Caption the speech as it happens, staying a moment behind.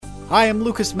Hi, I'm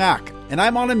Lucas Mack, and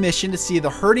I'm on a mission to see the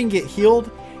hurting get healed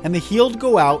and the healed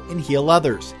go out and heal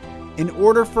others, in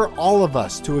order for all of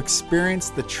us to experience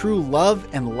the true love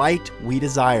and light we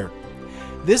desire.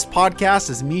 This podcast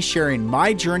is me sharing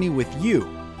my journey with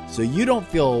you, so you don't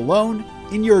feel alone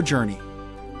in your journey.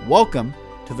 Welcome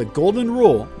to the Golden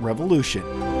Rule Revolution.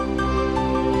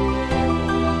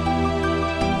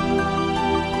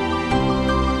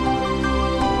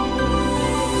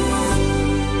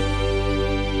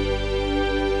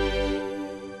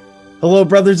 Hello,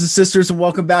 brothers and sisters, and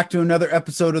welcome back to another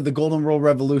episode of the Golden Rule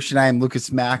Revolution. I am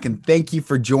Lucas Mack, and thank you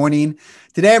for joining.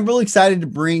 Today, I'm really excited to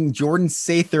bring Jordan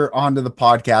Sather onto the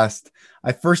podcast.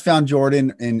 I first found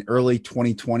Jordan in early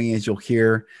 2020, as you'll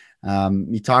hear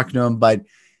me talking to him, but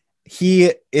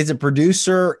he is a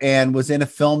producer and was in a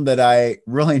film that I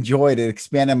really enjoyed. It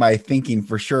expanded my thinking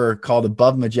for sure, called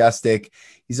Above Majestic.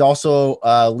 He's also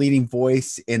a leading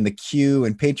voice in the Q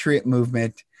and Patriot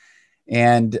movement,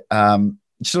 and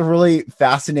just a really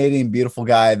fascinating, beautiful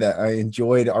guy that I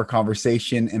enjoyed our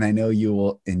conversation, and I know you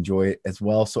will enjoy it as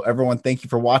well. So everyone, thank you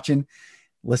for watching,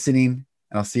 listening,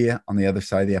 and I'll see you on the other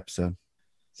side of the episode.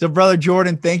 So brother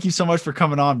Jordan, thank you so much for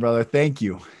coming on, brother. Thank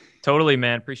you. Totally,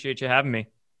 man. Appreciate you having me.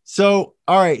 So,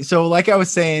 all right. So like I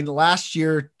was saying, last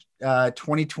year,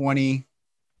 2020,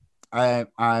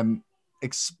 I'm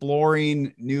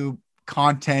exploring new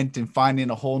content and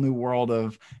finding a whole new world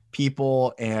of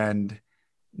people and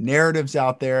narratives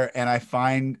out there, and I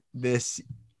find this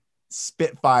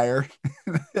Spitfire,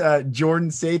 Jordan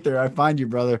Sather. I find you,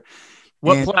 brother.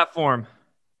 What platform?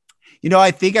 You know,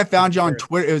 I think I found you on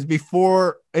Twitter. It was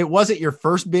before, it wasn't your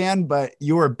first band, but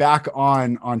you were back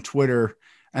on Twitter,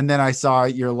 and then I saw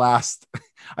your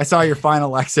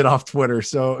final exit off Twitter.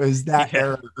 So it was that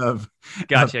era of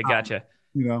Gotcha.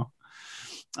 You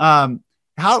know,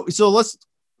 let's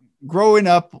growing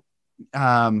up.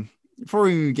 Before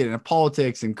we even get into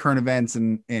politics and current events,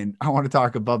 and I want to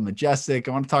talk Above Majestic.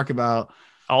 I want to talk about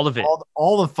all of it,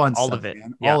 all the fun all stuff, of it,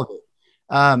 man. Yeah. All of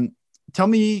it. Tell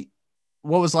me,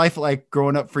 what was life like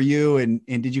growing up for you? And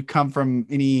did you come from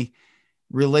any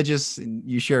religious, and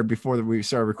you shared before that we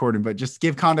started recording, but just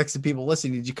give context to people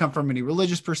listening. Did you come from any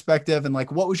religious perspective, and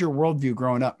like, what was your worldview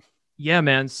growing up? Yeah,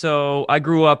 man. So I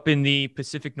grew up in the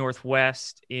Pacific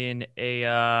Northwest in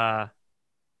a,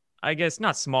 I guess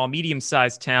not small,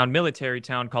 medium-sized town, military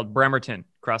town called Bremerton,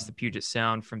 across the Puget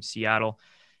Sound from Seattle,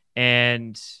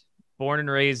 and born and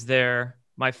raised there.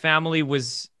 My family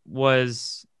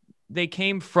they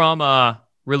came from a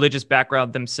religious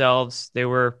background themselves. They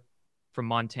were from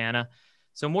Montana,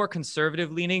 so more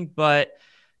conservative leaning, but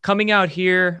coming out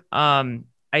here,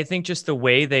 I think just the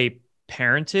way they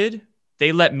parented,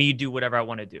 they let me do whatever I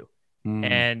want to do.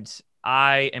 And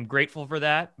I am grateful for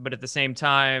that. But at the same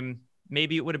time,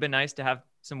 maybe it would have been nice to have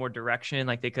some more direction.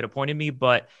 Like, they could have pointed me,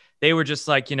 but they were just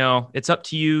like, it's up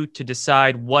to you to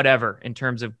decide whatever in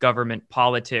terms of government,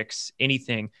 politics,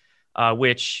 anything,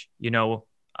 which,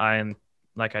 I am,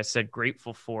 like I said,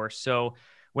 grateful for. So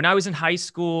when I was in high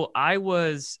school, I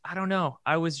was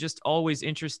just always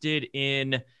interested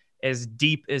in as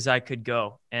deep as I could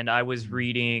go. And I was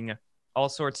reading all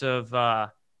sorts of,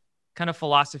 kind of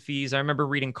philosophies. I remember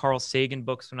reading Carl Sagan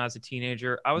books when I was a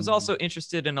teenager. I was also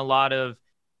interested in a lot of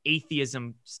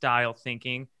atheism style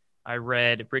thinking. I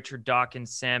read Richard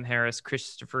Dawkins, Sam Harris,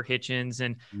 Christopher Hitchens,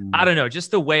 and I don't know,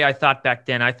 just the way I thought back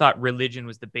then. I thought religion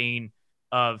was the bane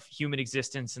of human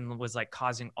existence and was like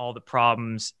causing all the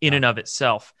problems in and of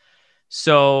itself.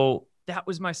 So that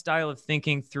was my style of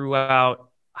thinking throughout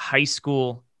high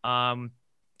school. I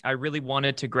really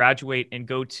wanted to graduate and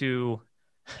go to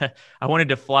I wanted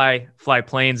to fly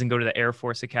planes and go to the Air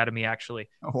Force Academy, actually.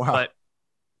 Oh, wow. But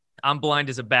I'm blind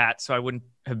as a bat, so I wouldn't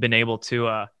have been able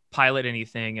to pilot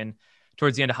anything. And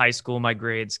towards the end of high school, my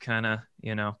grades kind of,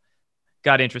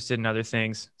 got interested in other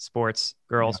things, sports,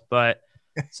 girls. Yeah. But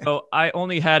so I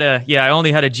only had a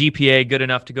GPA good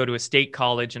enough to go to a state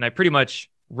college, and I pretty much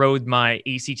rode my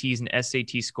ACTs and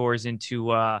SAT scores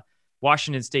into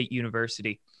Washington State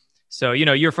University. So,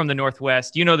 you're from the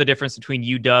Northwest, the difference between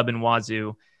UW and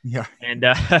Wazoo. Yeah. And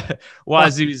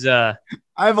Wazoo's, I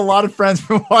have a lot of friends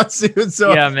from Wazoo.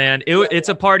 So yeah, man, it's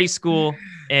a party school,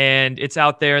 and it's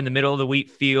out there in the middle of the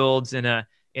wheat fields in a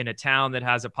town that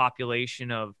has a population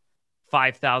of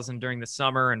 5,000 during the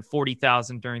summer and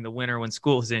 40,000 during the winter when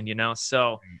school's in,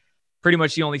 so pretty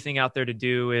much the only thing out there to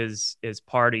do is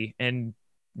party. And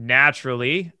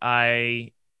naturally,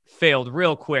 I failed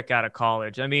real quick out of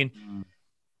college. I mean,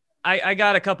 I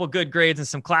got a couple good grades in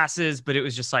some classes, but it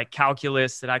was just like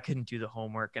calculus that I couldn't do the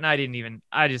homework, and I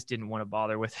just didn't want to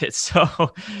bother with it.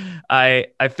 So I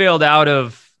failed out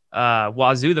of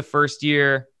Wazoo the first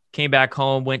year. came back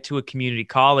home, went to a community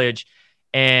college,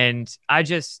 and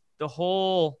the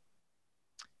whole,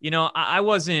 I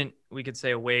wasn't, we could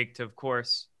say, awake to, of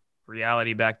course,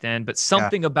 reality back then, but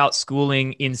something about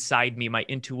schooling inside me, my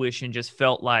intuition just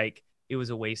felt like it was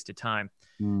a waste of time.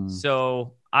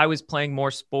 So I was playing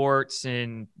more sports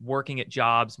and working at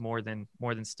jobs more than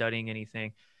studying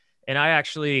anything. And I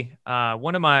actually,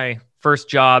 one of my first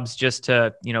jobs just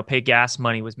to, pay gas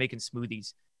money was making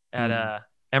smoothies at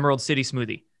Emerald City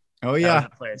Smoothie. Oh yeah.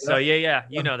 So yeah,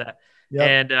 you know that.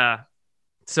 Yep. And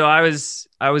so I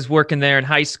was working there in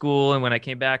high school, and when I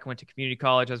came back, I went to community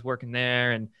college. I was working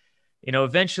there, and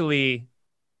eventually,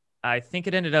 I think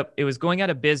it was going out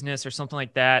of business or something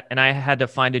like that, and I had to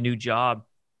find a new job.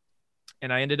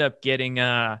 And I ended up getting,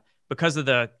 because of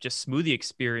the just smoothie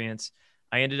experience,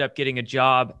 I ended up getting a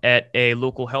job at a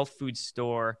local health food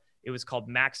store. It was called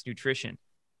Max Nutrition,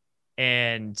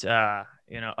 and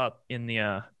up in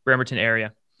the Bremerton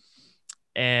area.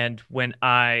 And when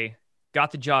I got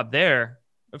the job there,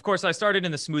 of course, I started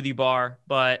in the smoothie bar,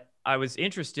 but I was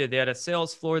interested. They had a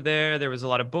sales floor there. There was a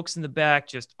lot of books in the back,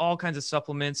 just all kinds of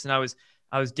supplements, and I was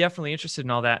definitely interested in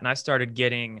all that. And I started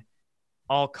getting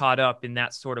all caught up in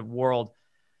that sort of world.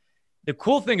 The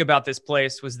cool thing about this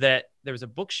place was that there was a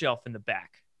bookshelf in the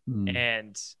back,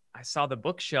 and I saw the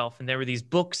bookshelf, and there were these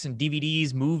books and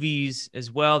DVDs, movies as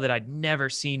well that I'd never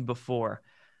seen before.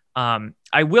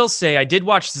 I will say I did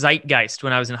watch Zeitgeist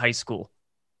when I was in high school,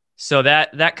 so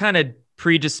that kind of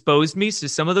predisposed me to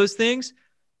some of those things.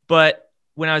 But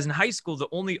when I was in high school, the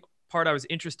only part I was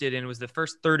interested in was the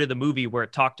first third of the movie, where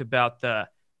it talked about the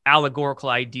allegorical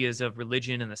ideas of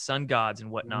religion and the sun gods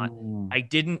and whatnot.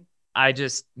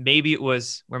 Maybe it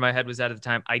was where my head was at the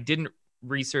time. I didn't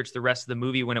research the rest of the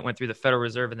movie when it went through the Federal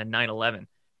Reserve and then 9/11.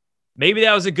 Maybe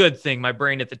that was a good thing. My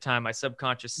brain at the time, my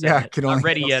subconscious said, not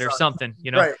ready yet or something,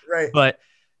 Right. But,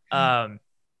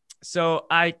 so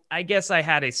I guess I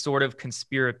had a sort of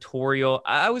conspiratorial,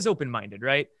 I was open-minded,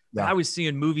 right? Yeah. I was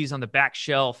seeing movies on the back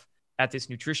shelf at this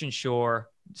nutrition store,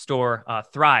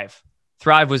 Thrive.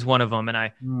 Thrive was one of them. And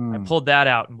I pulled that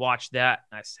out and watched that.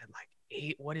 And I said,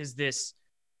 hey, what is this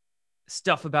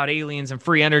stuff about aliens and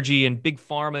free energy and big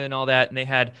pharma and all that? And they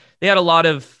had a lot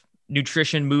of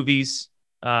nutrition movies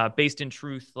based in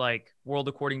truth, like World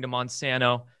According to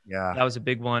Monsanto. Yeah. That was a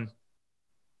big one.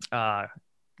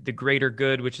 The Greater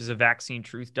Good, which is a vaccine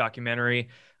truth documentary.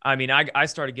 I mean, I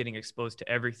started getting exposed to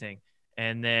everything.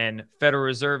 And then Federal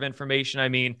Reserve information. I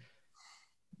mean,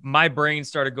 my brain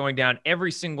started going down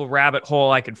every single rabbit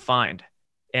hole I could find.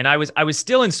 And I was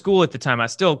still in school at the time. I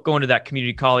was still going to that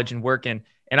community college and working.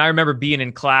 And I remember being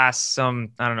in class,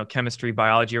 some, I don't know, chemistry,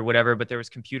 biology or whatever, but there was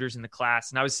computers in the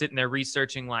class. And I was sitting there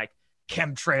researching like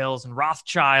chemtrails and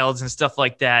Rothschilds and stuff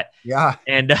like that. Yeah.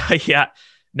 And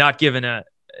not giving a,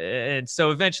 and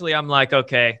so eventually I'm like,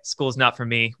 okay, school's not for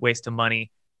me, waste of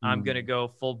money. I'm going to go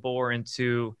full bore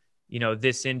into,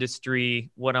 this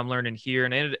industry, what I'm learning here.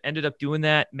 And I ended up doing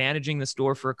that, managing the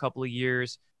store for a couple of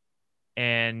years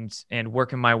and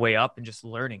working my way up and just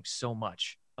learning so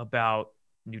much about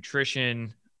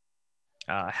nutrition,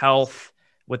 health,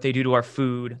 what they do to our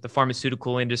food, the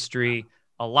pharmaceutical industry,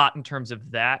 a lot in terms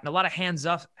of that, and a lot of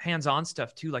hands-on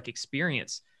stuff too, like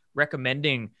experience,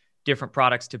 recommending different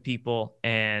products to people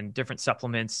and different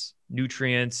supplements,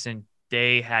 nutrients, and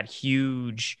they had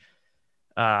huge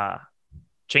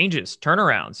changes,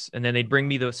 turnarounds, and then they'd bring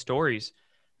me those stories.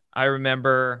 I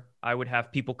remember I would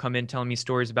have people come in telling me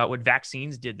stories about what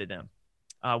vaccines did to them.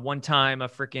 One time, a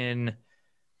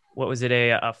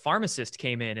pharmacist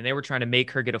came in and they were trying to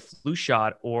make her get a flu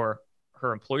shot, or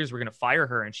her employers were going to fire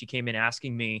her. And she came in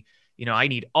asking me, I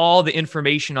need all the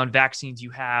information on vaccines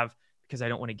you have because I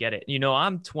don't want to get it.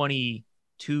 I'm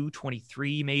 22,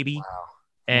 23 maybe. Wow.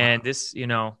 And this,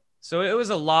 so it was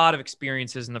a lot of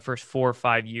experiences in the first 4 or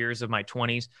 5 years of my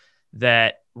 20s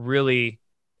that really,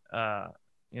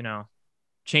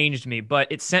 changed me.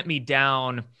 But it sent me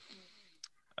down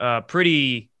a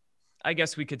pretty, I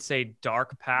guess we could say,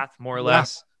 dark path, more or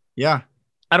less. Yeah.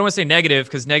 I don't want to say negative,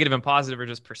 because negative and positive are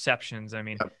just perceptions. I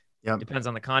mean, It depends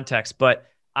on the context. But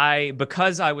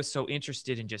because I was so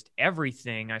interested in just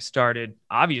everything, I started,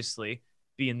 obviously,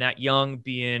 being that young,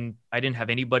 I didn't have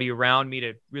anybody around me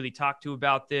to really talk to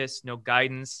about this, no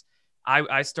guidance.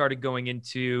 I started going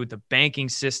into the banking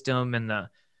system and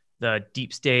the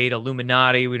deep state,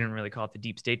 Illuminati. We didn't really call it the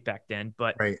deep state back then,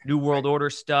 but New World Order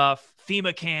stuff,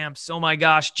 FEMA camps. Oh my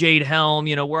gosh, Jade Helm,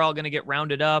 we're all going to get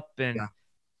rounded up.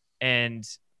 And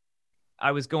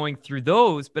I was going through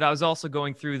those, but I was also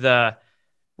going through the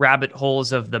rabbit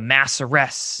holes of the mass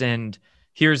arrests. And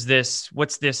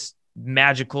what's this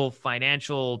magical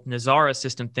financial Nazara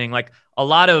system thing? Like a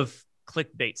lot of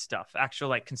clickbait stuff, actual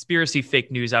like conspiracy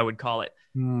fake news, I would call it,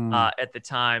 at the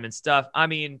time and stuff. I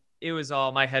mean, it was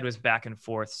all, my head was back and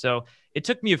forth. So it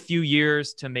took me a few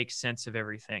years to make sense of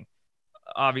everything.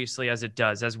 Obviously, as it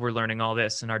does, as we're learning all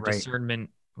this and our discernment,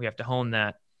 we have to hone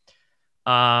that.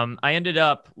 I ended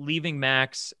up leaving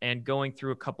Max and going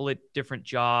through a couple of different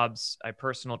jobs. I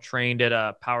personal trained at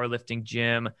a powerlifting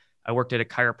gym. I worked at a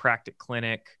chiropractic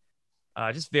clinic,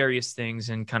 just various things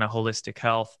in kind of holistic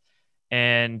health.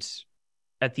 And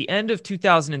at the end of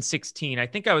 2016, I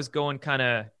think I was going kind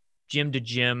of gym to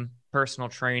gym, personal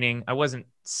training. I wasn't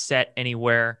set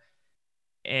anywhere.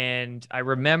 And I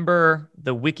remember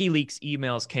the WikiLeaks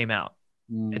emails came out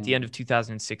at the end of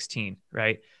 2016,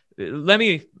 right? Let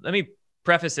me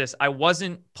preface this. I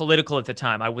wasn't political at the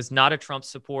time. I was not a Trump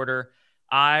supporter.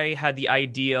 I had the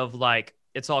idea of like,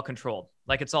 it's all controlled.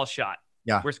 Like it's all shot.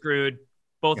 Yeah. We're screwed.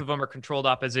 Both of them are controlled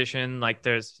opposition. Like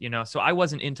there's, so I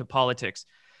wasn't into politics,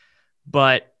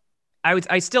 but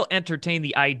I still entertain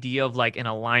the idea of like an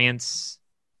alliance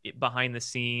behind the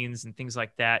scenes and things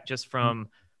like that, just from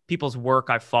people's work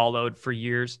I followed for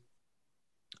years.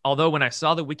 Although when I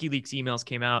saw the WikiLeaks emails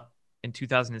came out in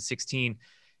 2016,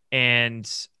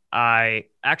 and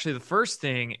the first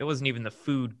thing, it wasn't even the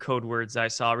food code words I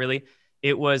saw really.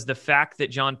 It was the fact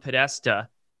that John Podesta,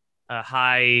 a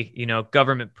high,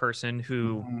 government person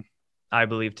who I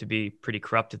believe to be pretty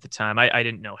corrupt at the time. I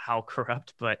didn't know how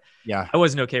corrupt, but I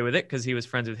wasn't okay with it because he was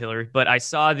friends with Hillary. But I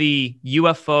saw the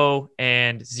UFO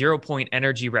and 0-point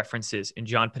energy references in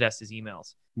John Podesta's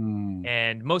emails.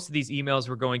 And most of these emails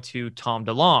were going to Tom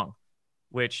DeLonge,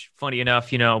 which, funny enough,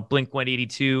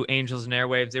 Blink-182, Angels and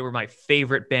Airwaves, they were my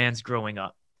favorite bands growing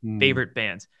up. Favorite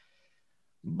bands.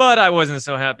 But I wasn't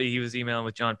so happy he was emailing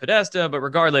with John Podesta. But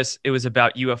regardless, it was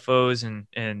about UFOs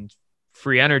and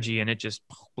free energy, and it just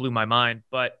blew my mind.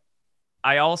 But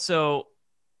I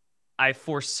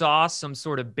foresaw some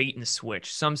sort of bait and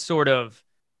switch, some sort of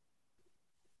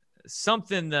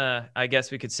something I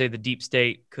guess we could say the deep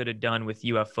state could have done with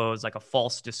UFOs, like a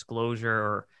false disclosure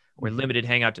or limited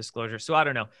hangout disclosure. So I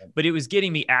don't know, but it was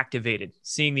getting me activated,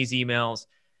 seeing these emails.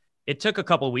 It took a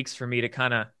couple of weeks for me to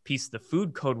kind of piece the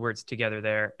food code words together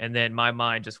there. And then my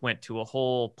mind just went to a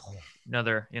whole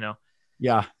another,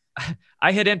 Yeah.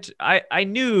 I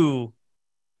knew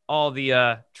all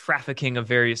the trafficking of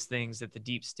various things that the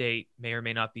deep state may or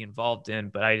may not be involved in,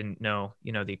 but I didn't know,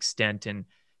 the extent and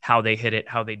how they hit it,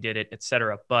 how they did it,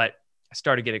 etc. But I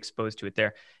started to get exposed to it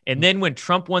there. And then when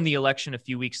Trump won the election a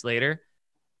few weeks later,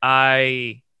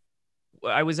 I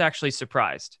was actually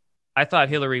surprised. I thought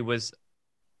Hillary was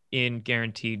in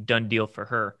guaranteed done deal for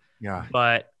her. Yeah.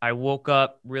 But I woke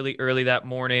up really early that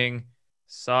morning,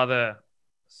 saw the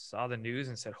news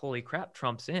and said, holy crap,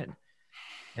 Trump's in.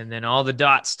 And then all the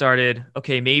dots started.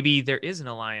 Okay, maybe there is an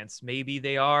alliance. Maybe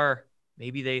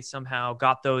they somehow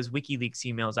got those WikiLeaks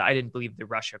emails. I didn't believe the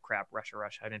Russia crap. Russia.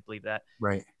 I didn't believe that.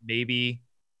 Right. Maybe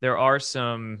there are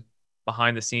some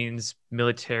behind the scenes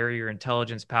military or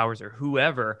intelligence powers or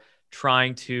whoever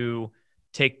trying to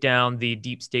take down the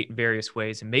deep state in various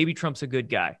ways. And maybe Trump's a good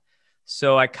guy.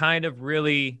 So I kind of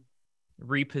really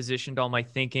repositioned all my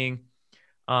thinking.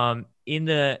 And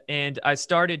I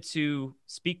started to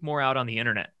speak more out on the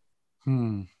internet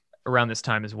around this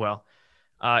time as well.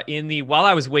 While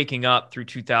I was waking up through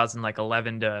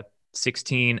 2011 to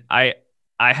 16, I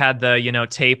had the,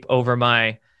 tape over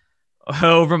my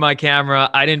camera.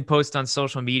 I didn't post on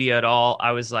social media at all.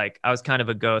 I was kind of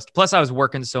a ghost. Plus I was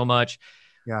working so much.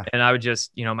 Yeah. And I would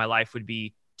just, my life would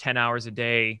be 10 hours a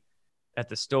day at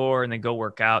the store and then go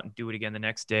work out and do it again the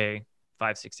next day,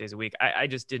 5-6 days a week. I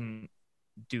just didn't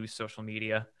do social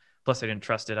media. Plus I didn't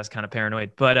trust it. I was kind of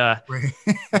paranoid, but,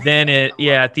 then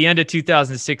at the end of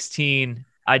 2016,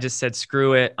 I just said,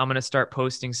 screw it. I'm going to start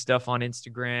posting stuff on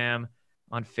Instagram,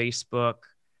 on Facebook.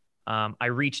 I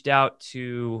reached out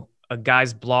to a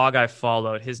guy's blog I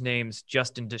followed. His name's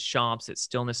Justin Deschamps at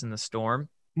Stillness in the Storm.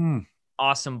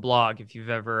 Awesome blog. If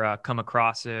you've ever come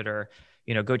across it or,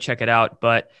 go check it out.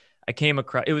 But I came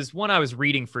across, it was one I was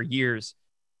reading for years,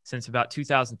 since about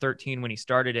 2013 when he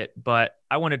started it. But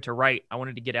I wanted to write. I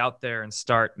wanted to get out there and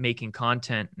start making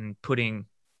content and putting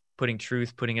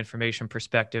truth, putting information,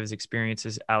 perspectives,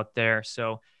 experiences out there.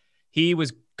 So he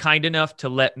was kind enough to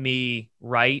let me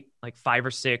write like 5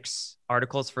 or 6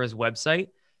 articles for his website.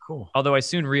 Cool. Although I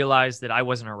soon realized that I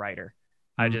wasn't a writer.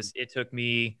 It took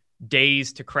me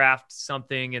days to craft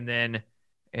something, and then,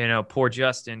 poor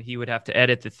Justin, he would have to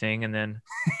edit the thing. And then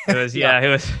it was, it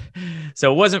was,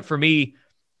 so it wasn't for me.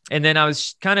 And then I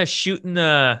was kind of shooting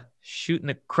the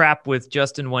crap with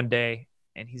Justin one day,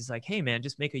 and he's like, hey man,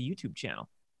 just make a YouTube channel.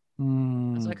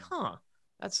 I was like,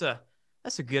 that's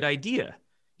a good idea.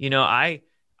 I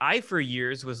I for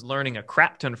years was learning a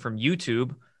crap ton from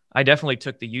YouTube. I definitely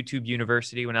took the YouTube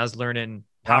University when I was learning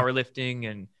Yeah. powerlifting,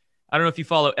 and I don't know if you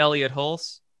follow Elliot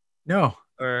Hulse No.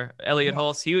 or Elliot No.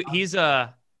 Hulse.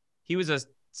 He was a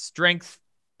strength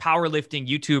powerlifting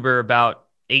YouTuber about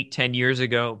 8-10 years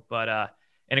ago, but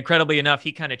and incredibly enough,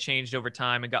 he kind of changed over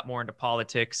time and got more into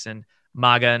politics and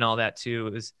MAGA and all that too.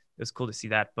 It was cool to see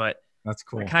that, but That's I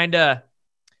cool. kind of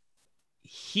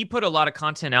he put a lot of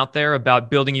content out there about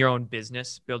building your own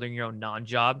business, building your own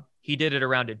non-job. He did it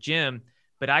around a gym,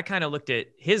 but I kind of looked at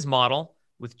his model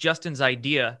with Justin's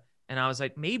idea, and I was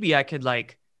like, maybe I could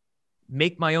like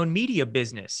make my own media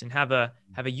business and have a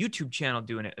YouTube channel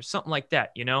doing it or something like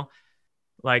that, you know?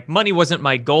 Like money wasn't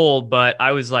my goal, but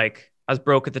I was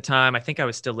broke at the time. I think I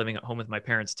was still living at home with my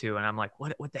parents too, and I'm like,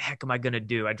 what the heck am I gonna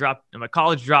do? I'm a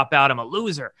college dropout. I'm a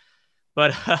loser.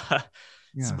 But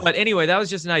Yeah. but anyway, that was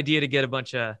just an idea to get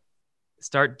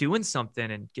start doing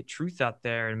something and get truth out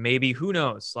there, and maybe who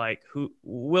knows, like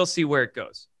we'll see where it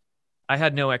goes. I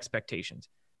had no expectations,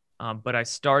 but I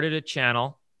started a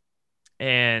channel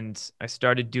and I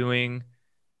started doing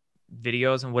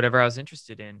videos on whatever I was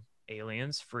interested in: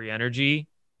 aliens, free energy,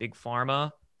 big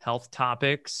pharma, health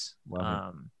topics,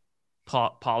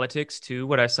 politics too.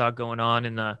 What I saw going on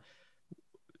in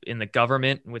the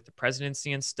government with the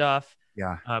presidency and stuff.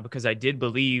 Yeah. Because I did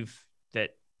believe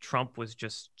that Trump was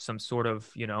just some sort of,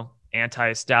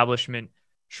 anti-establishment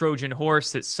Trojan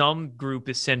horse that some group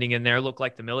is sending in there, look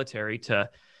like the military, to,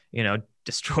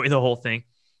 destroy the whole thing.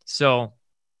 So,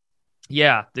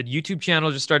 yeah, the YouTube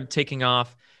channel just started taking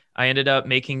off. I ended up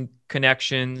making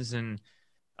connections, and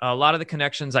a lot of the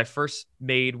connections I first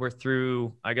made were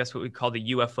through, I guess, what we call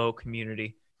the UFO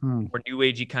community, or new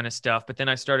agey kind of stuff. But then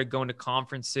I started going to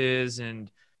conferences and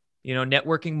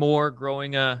networking more,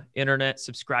 growing a internet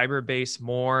subscriber base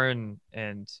more. And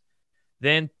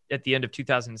then at the end of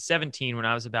 2017, when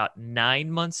I was about 9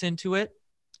 months into it,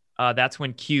 that's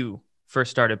when Q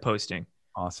first started posting.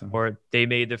 Awesome. Or they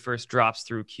made the first drops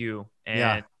through Q.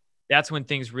 And that's when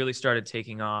things really started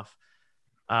taking off,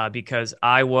 because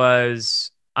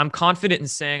I'm confident in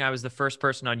saying I was the first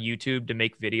person on YouTube to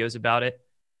make videos about it.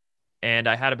 And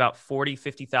I had about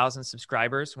 50,000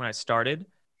 subscribers when I started.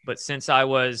 But since I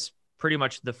was pretty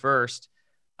much the first,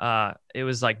 it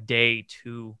was like day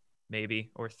 2, maybe,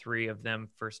 or 3 of them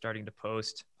first starting to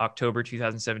post, October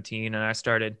 2017. And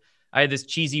I had this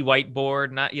cheesy whiteboard,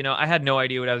 and I had no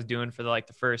idea what I was doing for the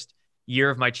first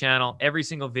year of my channel. Every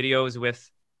single video was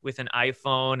with an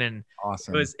iPhone, and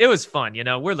awesome. It was fun.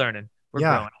 We're learning, we're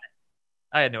growing.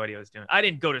 I had no idea what I was doing. I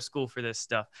didn't go to school for this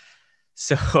stuff.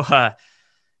 So,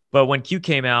 but when Q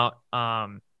came out,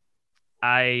 I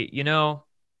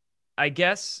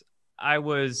guess I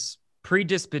was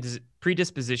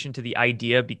predispositioned to the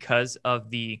idea because of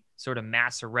the sort of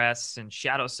mass arrests and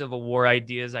shadow civil war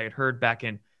ideas I had heard back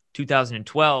in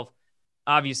 2012.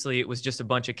 Obviously, it was just a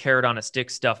bunch of carrot on a stick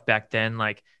stuff back then.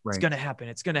 Like, It's going to happen.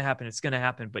 It's going to happen. It's going to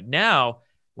happen. But now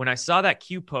when I saw that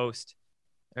Q post,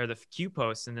 or the Q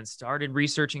post, and then started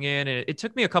researching it, and it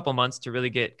took me a couple months to really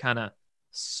get kind of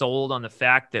sold on the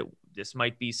fact that this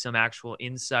might be some actual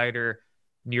insider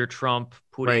near Trump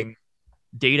putting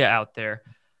data out there.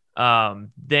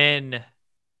 Then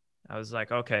I was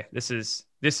like, okay, this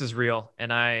is real.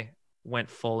 And I went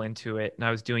full into it, and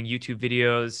I was doing YouTube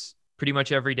videos pretty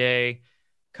much every day,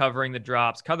 covering the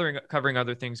drops, covering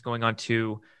other things going on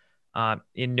too.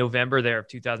 In November there of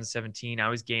 2017, I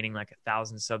was gaining like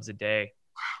 1,000 subs a day.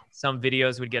 Wow. Some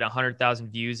videos would get 100,000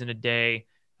 views in a day.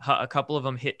 A couple of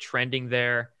them hit trending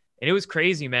there. And it was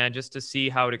crazy, man, just to see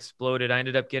how it exploded. I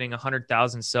ended up getting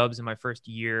 100,000 subs in my first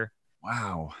year.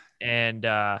 Wow. And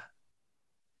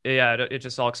it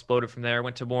just all exploded from there.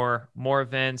 Went to more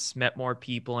events, met more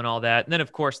people and all that. And then,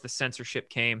 of course, the censorship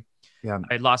came. Yeah.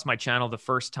 I lost my channel the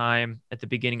first time at the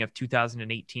beginning of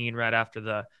 2018, right after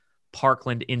the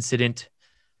Parkland incident.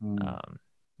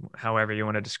 However you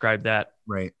want to describe that.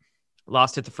 Right.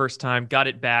 Lost it the first time, got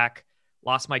it back,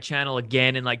 lost my channel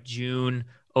again in like June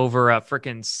over a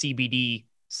freaking CBD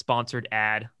sponsored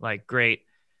ad. Like, great.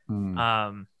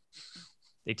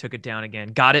 They took it down again,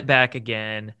 got it back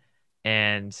again.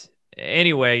 And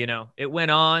anyway, it went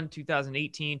on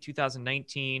 2018,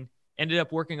 2019, ended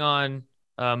up working on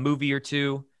a movie or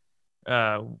two.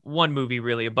 One movie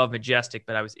really, Above Majestic,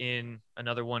 but I was in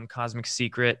another one, Cosmic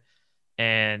Secret,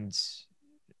 and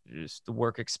just the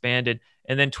work expanded.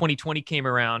 And then 2020 came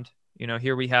around.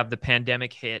 Here we have the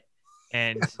pandemic hit,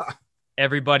 and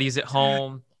everybody's at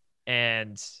home.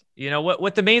 And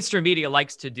what the mainstream media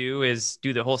likes to do is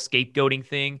do the whole scapegoating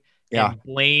thing and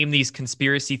blame these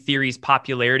conspiracy theories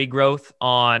popularity growth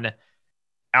on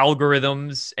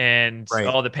algorithms and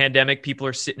Right. the pandemic, people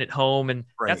are sitting at home and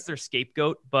Right. that's their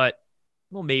scapegoat. But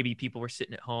well, maybe people were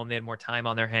sitting at home, they had more time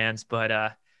on their hands.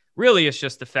 But really, it's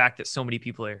just the fact that so many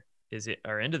people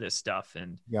are into this stuff,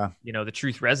 and Yeah. the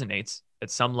truth resonates at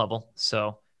some level.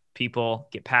 So people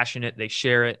get passionate, they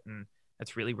share it, and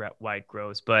that's really why it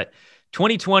grows. But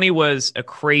 2020 was a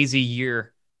crazy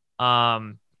year.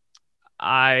 I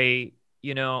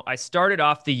started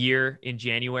off the year in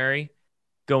January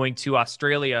going to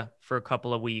Australia for a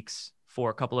couple of weeks for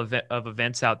a couple of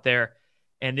events out there.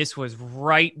 And this was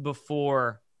right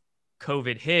before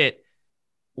COVID hit.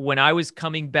 When I was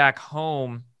coming back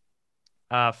home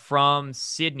from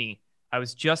Sydney, I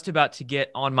was just about to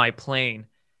get on my plane.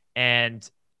 And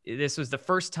this was the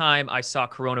first time I saw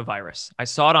coronavirus. I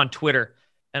saw it on Twitter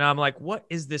and I'm like, what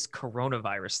is this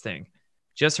coronavirus thing?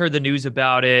 Just heard the news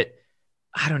about it.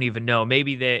 I don't even know.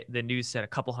 Maybe the news said a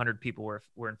couple hundred people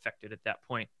were infected at that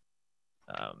point.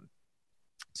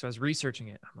 So I was researching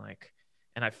it. I'm like,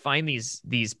 and I find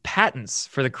these patents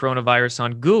for the coronavirus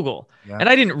on Google, and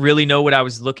I didn't really know what I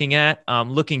was looking at.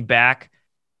 Looking back,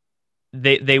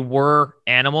 they were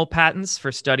animal patents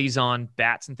for studies on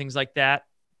bats and things like that,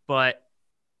 but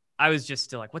I was just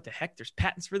still like, what the heck? There's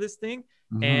patents for this thing,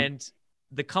 and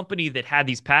the company that had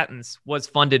these patents was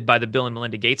funded by the Bill and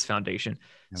Melinda Gates Foundation.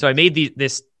 So I made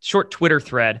this short Twitter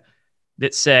thread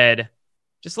that said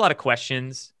just a lot of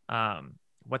questions.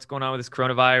 What's going on with this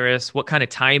coronavirus? What kind of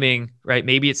timing, right?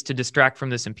 Maybe it's to distract from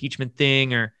this impeachment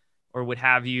thing or what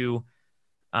have you.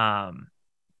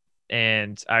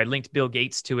 And I linked Bill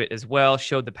Gates to it as well,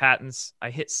 showed the patents.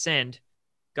 I hit send,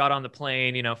 got on the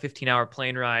plane, 15-hour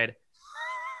plane ride,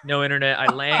 no internet. I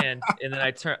land, and then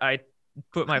I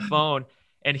put my phone,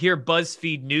 and here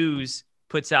BuzzFeed News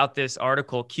puts out this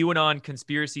article, QAnon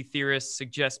conspiracy theorists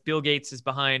suggest Bill Gates is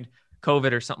behind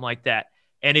COVID or something like that.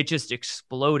 And it just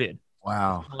exploded.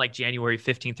 Wow. Like January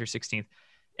 15th or 16th.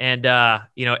 And,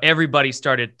 everybody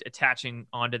started attaching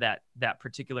onto that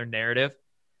particular narrative.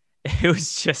 It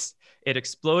was just, it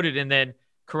exploded. And then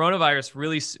coronavirus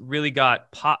really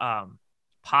got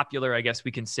popular, I guess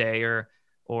we can say,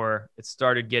 or it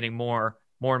started getting more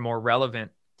and more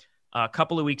relevant. A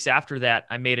couple of weeks after that,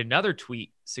 I made another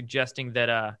tweet suggesting that,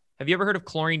 have you ever heard of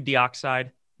chlorine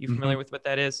dioxide? You familiar with what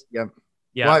that is? Yep.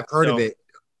 Yeah. Well, I've heard of it.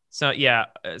 So yeah,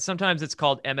 sometimes it's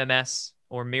called MMS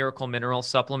or miracle mineral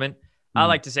supplement. I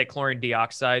like to say chlorine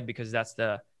dioxide because that's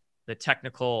the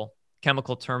technical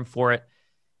chemical term for it.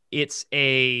 It's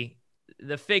the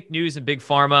fake news and big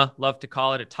pharma love to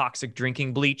call it a toxic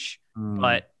drinking bleach,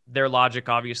 but their logic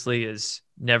obviously is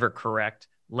never correct.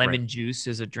 Lemon juice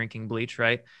is a drinking bleach,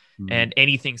 right? And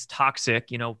anything's toxic.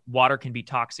 Water can be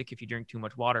toxic if you drink too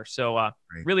much water. So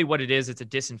really what it is, it's a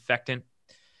disinfectant.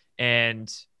 And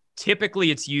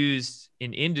typically it's used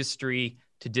in industry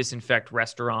to disinfect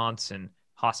restaurants and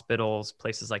hospitals,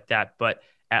 places like that. But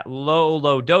at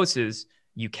low doses,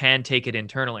 you can take it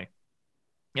internally.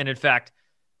 And in fact,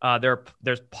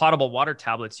 there's potable water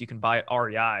tablets you can buy at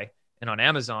REI and on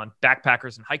Amazon.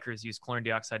 Backpackers and hikers use chlorine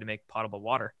dioxide to make potable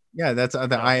water. Yeah, that's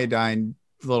the iodine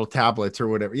little tablets or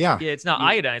whatever. Yeah, it's not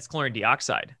iodine; it's chlorine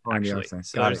dioxide. Dioxide.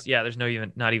 So there's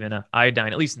not even a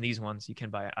iodine. At least in these ones, you can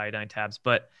buy iodine tabs.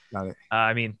 But got it.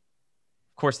 Of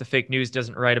course, the fake news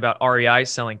doesn't write about REI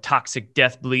selling toxic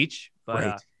death bleach.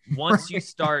 But once you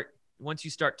start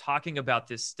talking about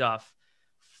this stuff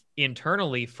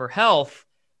internally for health,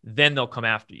 then they'll come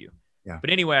after you. Yeah.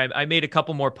 But anyway, I made a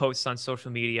couple more posts on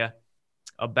social media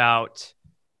about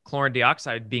chlorine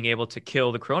dioxide being able to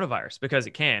kill the coronavirus because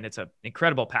it can. It's an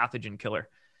incredible pathogen killer.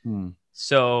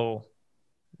 So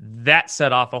that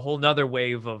set off a whole nother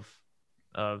wave of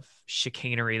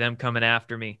chicanery, them coming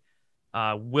after me.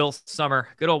 Will Summer,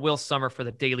 good old Will Summer for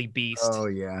the Daily Beast. Oh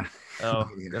yeah.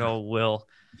 Good old Will.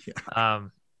 Yeah.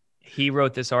 He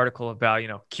wrote this article about,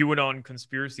 QAnon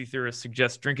conspiracy theorists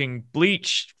suggest drinking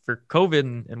bleach for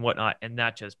COVID and whatnot. And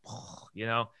that just,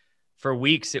 for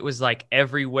weeks, it was like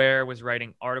everywhere was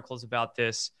writing articles about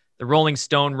this. The Rolling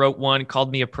Stone wrote one,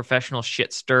 called me a professional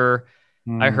shit stir.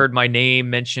 I heard my name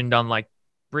mentioned on like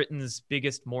Britain's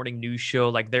biggest morning news show,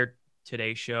 like their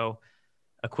Today Show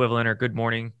equivalent, or Good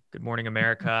Morning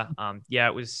America.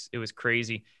 It was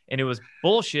crazy. And it was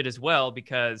bullshit as well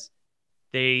because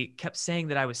they kept saying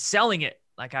that I was selling it.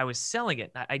 Like I was selling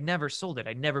it. I never sold it.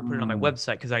 I never put it on my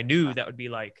website because I knew that would be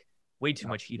like way too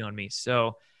much heat on me.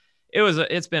 So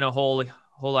it's been a whole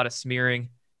lot of smearing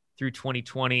through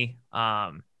 2020.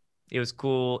 It was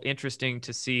cool, interesting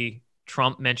to see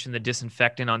Trump mention the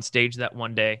disinfectant on stage that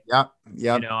one day. Yeah.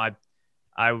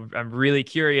 I'm really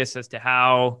curious as to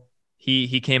how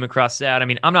he came across that. I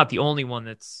mean, I'm not the only one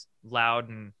that's loud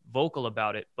and vocal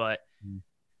about it, but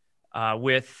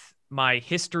With my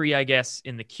history, I guess,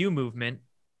 in the Q movement,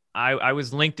 I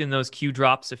was linked in those Q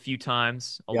drops a few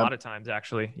times, a lot of times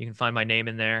actually. You can find my name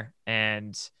in there,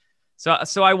 and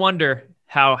so I wonder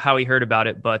how he heard about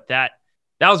it. But that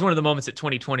was one of the moments at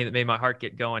 2020 that made my heart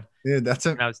get going. Dude, that's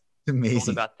when I was amazing. told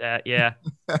about that. Yeah.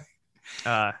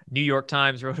 New York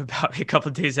Times wrote about me a couple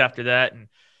of days after that, and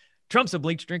Trump's a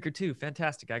bleach drinker too.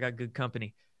 Fantastic. I got good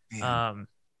company.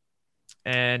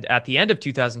 And at the end of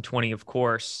 2020, of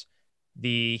course,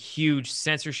 the huge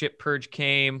censorship purge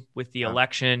came with the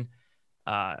election.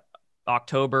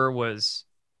 October was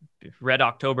Red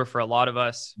October for a lot of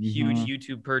us. Huge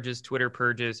YouTube purges, Twitter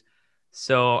purges.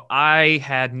 So I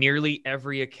had nearly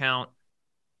every account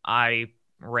I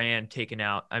ran taken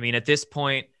out. I mean, at this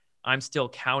point, I'm still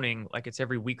counting like it's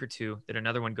every week or two that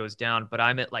another one goes down, but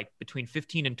I'm at like between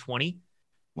 15 and 20.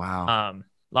 Wow.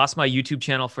 Lost my YouTube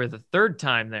channel for the third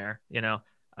time there.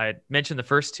 I mentioned the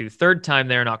first two. Third time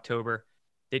there in October.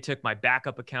 They took my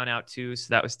backup account out too. So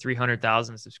that was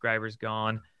 300,000 subscribers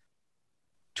gone.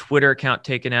 Twitter account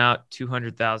taken out,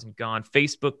 200,000 gone.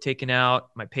 Facebook taken out,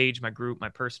 my page, my group, my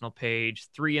personal page,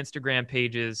 3 Instagram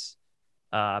pages,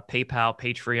 PayPal,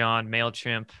 Patreon,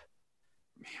 MailChimp.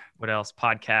 What else?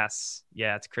 Podcasts.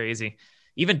 Yeah, it's crazy.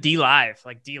 Even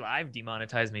DLive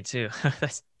demonetized me too.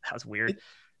 that was weird.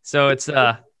 So it's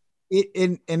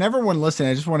and everyone listening,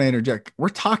 I just want to interject. We're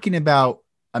talking about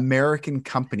American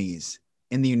companies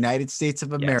in the United States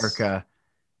of America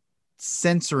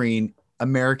censoring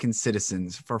American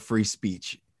citizens for free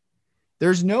speech.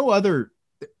 There's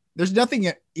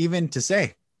nothing even to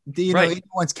say.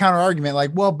 Anyone's counter argument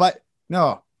like, well, but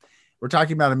no, we're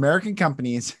talking about American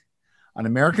companies on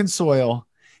American soil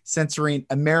censoring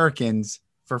Americans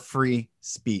for free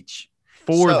speech.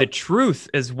 For the truth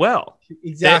as well.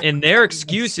 Exactly. And their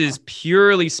excuse is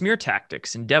purely smear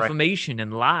tactics and defamation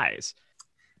and lies.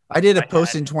 I did a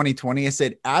post in 2020. I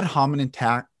said ad hominem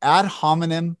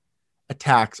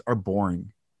attacks are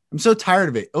boring. I'm so tired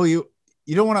of it. Oh, you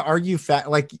don't want to argue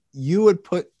like you would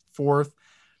put forth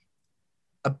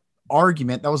an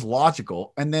argument that was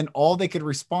logical, and then all they could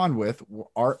respond with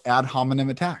are ad hominem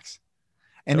attacks.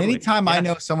 And anytime I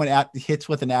know someone hits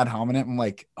with an ad hominem, I'm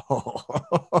like,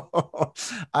 oh,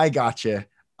 I got you.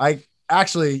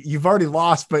 You've already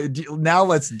lost, but now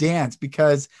let's dance,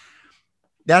 because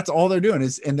that's all they're doing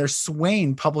and they're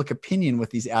swaying public opinion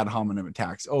with these ad hominem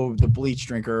attacks. Oh, the bleach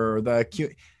drinker or the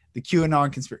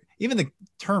QAnon conspiracy. Even the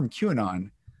term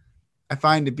QAnon, I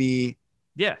find to be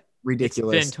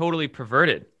ridiculous. It's been totally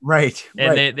perverted. Right.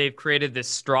 And they've created this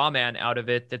straw man out of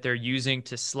it that they're using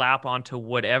to slap onto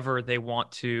whatever they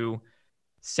want to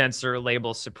censor,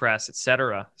 label, suppress,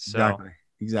 etc. So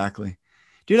Exactly.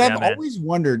 Dude, I've always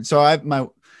wondered. So I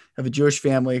have a Jewish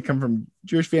family. I come from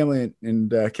Jewish family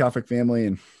and Catholic family,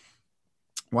 and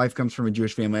wife comes from a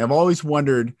Jewish family. I've always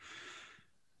wondered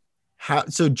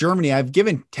so Germany, I've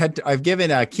given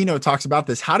keynote talks about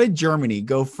this. How did Germany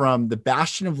go from the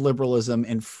bastion of liberalism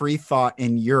and free thought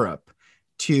in Europe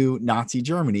to Nazi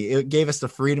Germany? It gave us the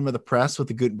freedom of the press with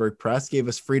the Gutenberg Press, gave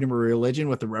us freedom of religion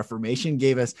with the Reformation,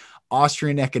 gave us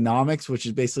Austrian economics, which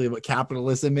is basically what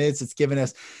capitalism is. It's given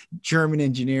us German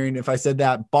engineering. If I said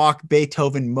that, Bach,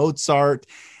 Beethoven, Mozart,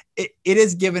 it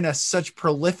has given us such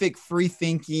prolific, free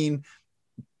thinking,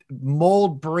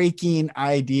 mold breaking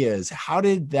ideas. How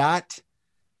did that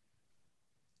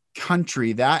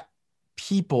country, that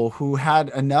people who had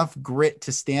enough grit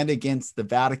to stand against the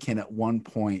Vatican at one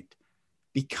point,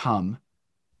 become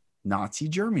Nazi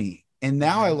Germany? And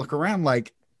now I look around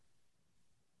like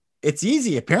it's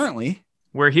easy. Apparently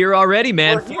we're here already,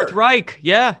 man. Fourth Reich.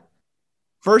 Yeah.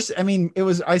 First,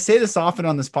 I say this often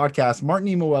on this podcast. Martin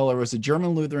Niemöller was a German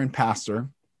Lutheran pastor,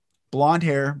 blonde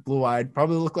hair, blue eyed,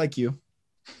 probably look like you.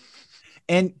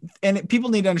 And people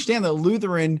need to understand that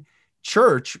Lutheran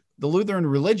church, the Lutheran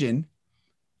religion,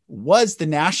 was the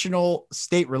national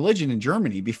state religion in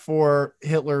Germany before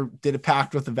Hitler did a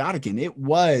pact with the Vatican. It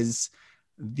was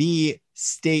the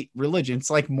state religion. It's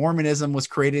like Mormonism was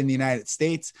created in the United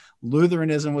States.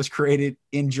 Lutheranism was created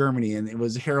in Germany, and it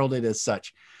was heralded as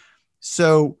such.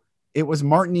 So it was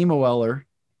Martin Niemöller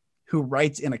who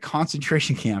writes in a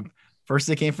concentration camp. First,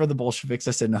 they came for the Bolsheviks.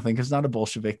 I said nothing because not a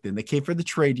Bolshevik. Then they came for the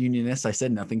trade unionists. I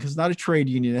said nothing because not a trade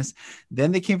unionist.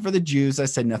 Then they came for the Jews. I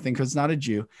said nothing because not a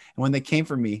Jew. And when they came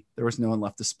for me, there was no one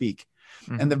left to speak.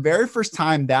 Mm-hmm. And the very first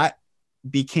time that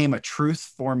became a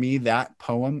truth for me, that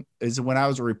poem, is when I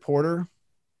was a reporter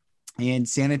in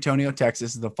San Antonio,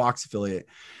 Texas, the Fox affiliate.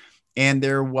 And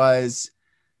there was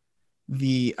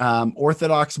the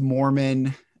Orthodox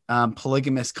Mormon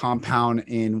polygamous compound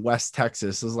in West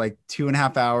Texas. It was like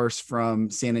 2.5 hours from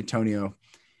San Antonio.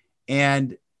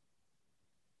 And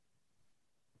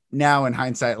now in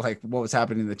hindsight, like what was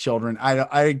happening to the children,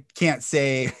 I can't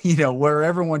say, where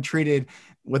everyone treated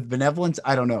with benevolence.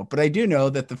 I don't know, but I do know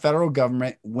that the federal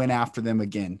government went after them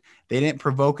again. They didn't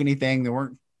provoke anything. They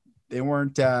were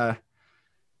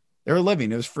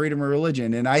living. It was freedom of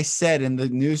religion. And I said in the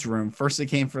newsroom, first it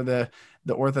came for the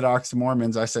Orthodox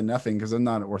Mormons. I said nothing because I'm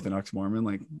not an Orthodox Mormon.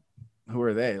 Like, who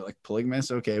are they? Like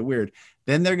polygamists? Okay, weird.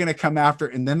 Then they're going to come after,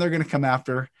 and then they're going to come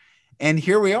after. And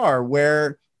here we are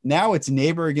where now it's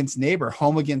neighbor against neighbor,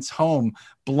 home against home,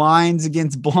 blinds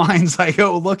against blinds. Like,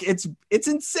 oh, look, it's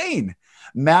insane.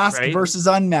 Masked versus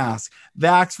unmasked,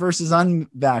 vaxxed versus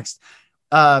unvaxxed.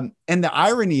 And the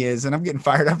irony is, and I'm getting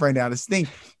fired up right now to think,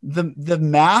 the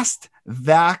masked,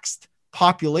 vaxxed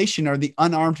population are the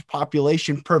unarmed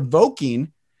population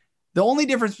provoking. The only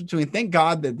difference between, thank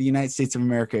God that the United States of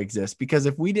America exists, because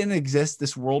if we didn't exist,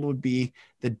 this world would be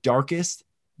the darkest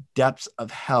depths of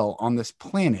hell on this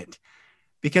planet.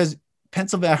 Because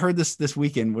Pennsylvania, I heard this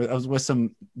weekend. I was with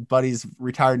some buddies,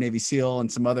 retired Navy SEAL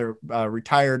and some other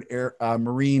retired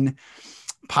Marine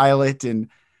pilot, and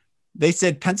they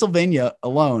said Pennsylvania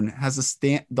alone has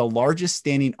the largest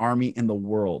standing army in the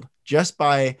world, just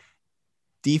by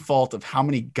default of how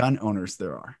many gun owners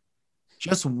there are.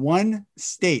 Just one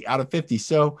state out of 50.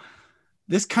 So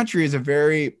this country is a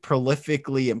very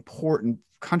prolifically important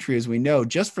country, as we know,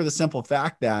 just for the simple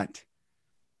fact that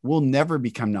we'll never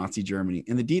become Nazi Germany.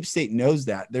 And the deep state knows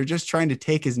that. They're just trying to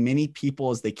take as many people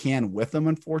as they can with them,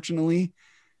 unfortunately,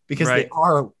 because they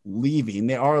are leaving,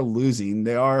 they are losing,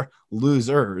 they are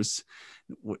losers.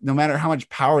 No matter how much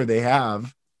power they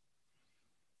have,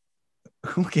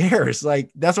 who cares? Like,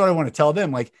 that's what I want to tell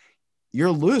them. Like,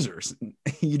 you're losers.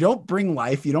 You don't bring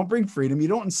life. You don't bring freedom. You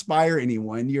don't inspire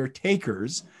anyone. You're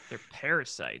takers. They're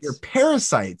parasites. You're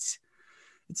parasites.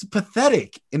 It's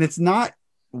pathetic. And it's not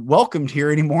welcomed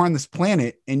here anymore on this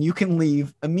planet. And you can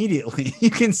leave immediately.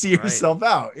 You can see yourself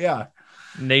out. Yeah.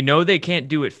 And they know they can't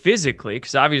do it physically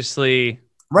because obviously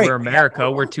we're America.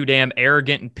 We're too damn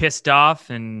arrogant and pissed off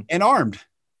and armed.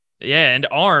 Yeah. And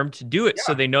armed to do it. Yeah.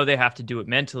 So they know they have to do it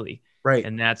mentally. Right.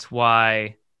 And that's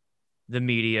why the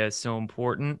media is so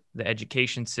important. The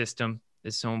education system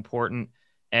is so important,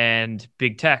 and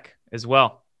big tech as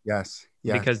well. Yes.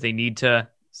 Because they need to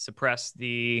suppress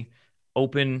the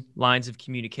open lines of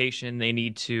communication. They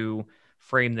need to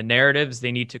frame the narratives.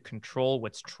 They need to control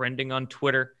what's trending on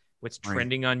Twitter, what's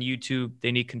trending on YouTube.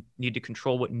 They need to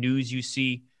control what news you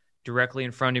see directly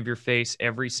in front of your face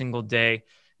every single day.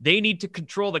 They need to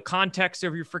control the context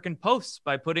of your freaking posts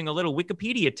by putting a little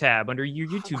Wikipedia tab under your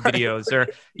YouTube videos, or,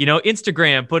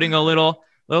 Instagram, putting a little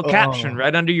caption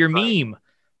right under your meme,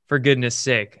 for goodness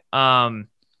sake. And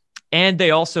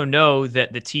they also know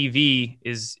that the TV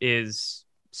is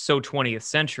so 20th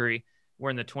century. We're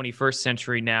in the 21st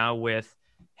century now with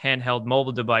handheld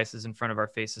mobile devices in front of our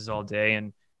faces all day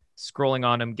and scrolling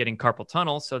on them, getting carpal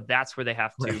tunnel. So that's where they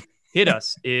have to hit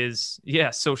us is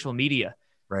social media.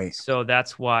 Right. So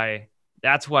that's why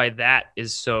that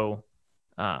is so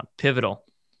pivotal.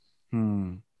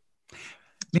 Man,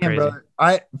 brother,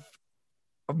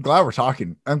 I'm glad we're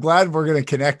talking. I'm glad we're going to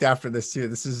connect after this too.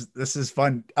 This is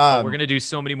fun. We're going to do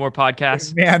so many more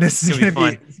podcasts. Man, this is going to be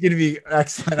fun. It's going to be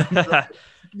excellent.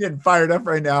 I'm getting fired up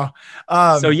right now.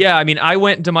 I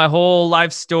went into my whole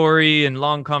life story and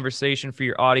long conversation for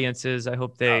your audiences. I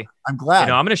hope they. I'm glad.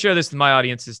 I'm going to share this with my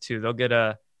audiences too. They'll get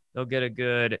a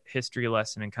good history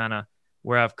lesson and kind of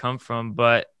where I've come from.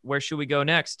 But where should we go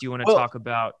next? Do you want to talk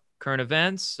about current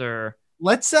events, or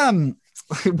let's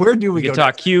where do we go? We can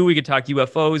talk Q, we can talk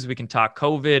UFOs, we can talk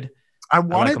COVID. I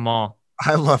like them all.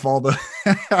 I love all the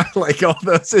I like all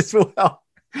those as well.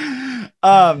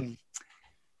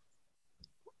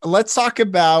 Let's talk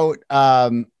about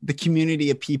the community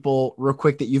of people real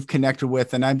quick that you've connected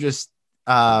with, and I'm just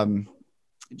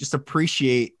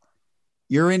appreciate.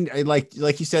 You're in, like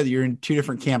you said, you're in two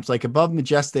different camps, like above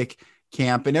Majestic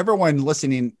camp, and everyone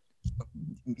listening,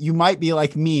 you might be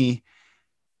like me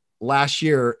last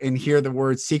year and hear the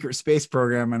word secret space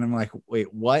program. And I'm like,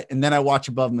 wait, what? And then I watch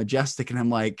above Majestic and I'm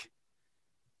like,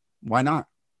 why not?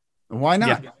 Why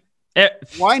not? Yeah.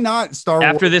 Why not Star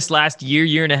Wars? After this last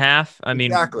year and a half. I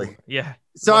mean, exactly. Yeah.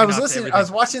 So I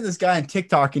was watching this guy on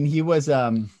TikTok, and he was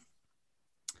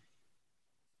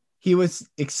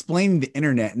explaining the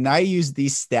internet, and I use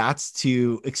these stats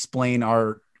to explain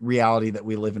our reality that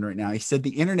we live in right now. He said the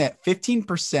internet,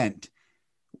 15%,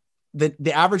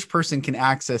 the average person can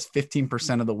access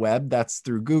 15% of the web. That's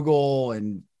through Google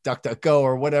and DuckDuckGo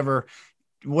or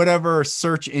whatever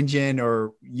search engine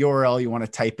or URL you want to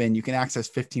type in. You can access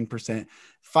 15%.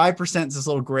 5% is this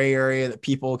little gray area that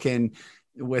people can,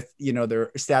 with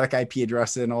their static IP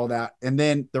address and all that. And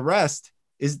then the rest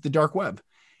is the dark web.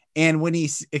 And when he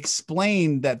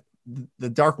explained that the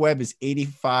dark web is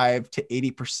 85 to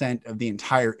 80% of the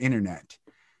entire internet,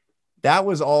 that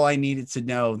was all I needed to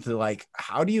know to like,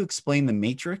 how do you explain the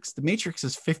Matrix? The Matrix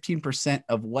is 15%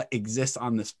 of what exists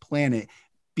on this planet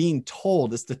being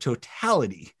told is the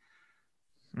totality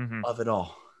of it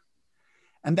all.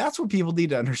 And that's what people need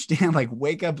to understand. Like,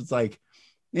 wake up. It's like,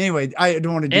 anyway, I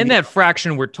don't want to. And that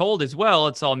fraction we're told as well,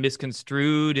 it's all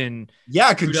misconstrued and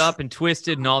screwed up and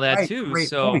twisted and all that right, too.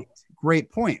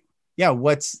 Great point. Yeah.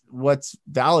 What's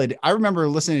valid. I remember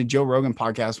listening to Joe Rogan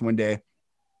podcast one day.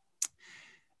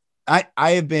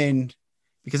 I have been,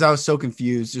 because I was so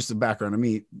confused, just the background of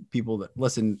me, people that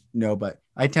listen know, but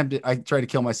I tried to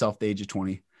kill myself at the age of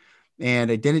 20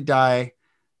 and I didn't die.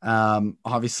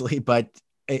 Obviously, but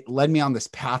it led me on this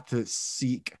path to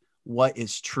seek what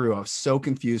is true. I was so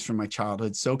confused from my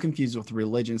childhood, so confused with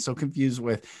religion, so confused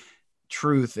with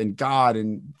truth and God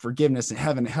and forgiveness and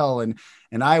heaven, and hell. And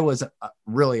I was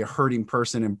really a hurting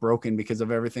person and broken because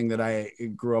of everything that I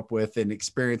grew up with and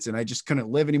experienced. And I just couldn't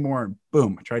live anymore. And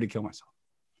boom, I tried to kill myself.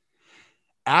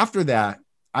 After that,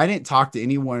 I didn't talk to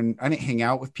anyone. I didn't hang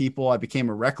out with people. I became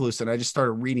a recluse and I just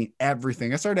started reading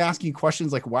everything. I started asking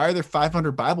questions like, why are there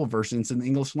 500 Bible versions in the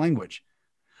English language?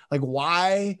 Like,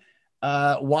 why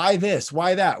this?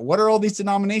 Why that? What are all these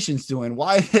denominations doing?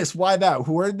 Why this? Why that?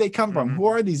 Where did they come from? Who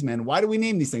are these men? Why do we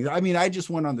name these things? I mean, I just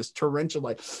went on this torrential,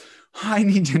 like, I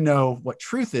need to know what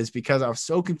truth is because I was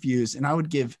so confused, and I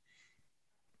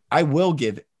will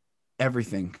give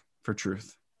everything for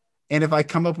truth. And if I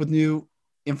come up with new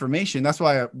information, that's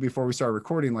why before we start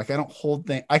recording, like, I don't hold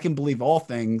things. I can believe all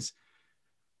things.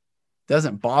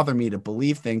 Doesn't bother me to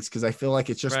believe things because I feel like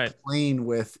it's just plain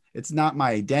with, it's not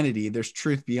my identity. There's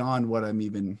truth beyond what I'm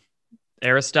even.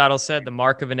 Aristotle said the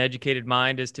mark of an educated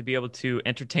mind is to be able to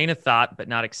entertain a thought but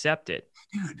not accept it.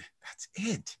 Dude, that's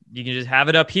it. You can just have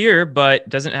it up here, but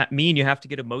doesn't mean you have to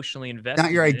get emotionally invested.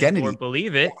 Not your identity. Or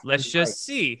believe it. Let's just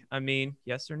see. I mean,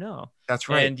 yes or no. That's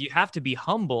right. And you have to be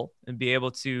humble and be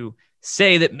able to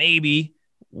say that maybe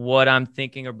what I'm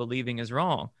thinking or believing is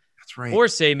wrong. That's right. Or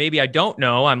say, maybe I don't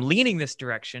know. I'm leaning this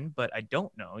direction, but I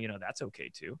don't know. That's okay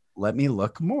too. Let me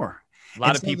look more. A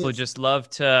lot of people just love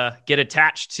to get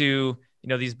attached to,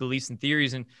 these beliefs and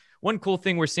theories. And one cool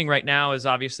thing we're seeing right now is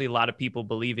obviously a lot of people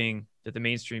believing that the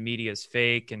mainstream media is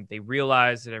fake and they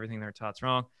realize that everything they're taught's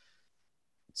wrong.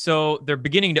 So they're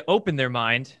beginning to open their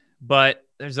mind, but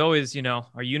there's always,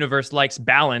 our universe likes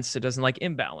balance. It doesn't like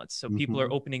imbalance. So people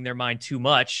are opening their mind too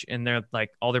much and they're like,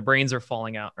 all their brains are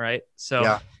falling out. Right.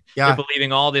 So they're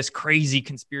believing all this crazy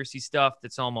conspiracy stuff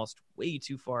that's almost way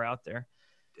too far out there.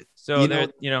 So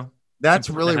that's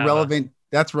really relevant.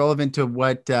 That's relevant to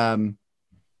what,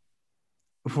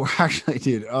 we're actually,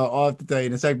 dude, I'll have to tell you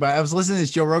in a sec, but I was listening to this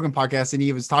Joe Rogan podcast and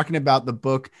he was talking about the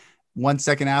book 1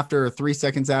 second after or 3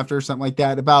 seconds after or something like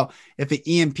that, about if an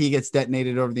EMP gets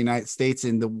detonated over the United States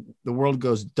and the world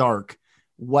goes dark,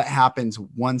 what happens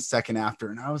 1 second after?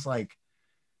 And I was like,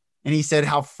 and he said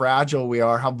how fragile we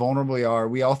are, how vulnerable we are.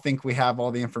 We all think we have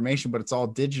all the information, but it's all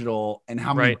digital, and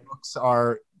how many books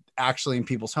are actually in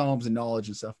people's homes and knowledge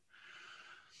and stuff.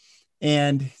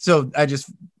 And so I just,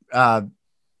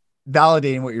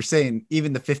 validating what you're saying,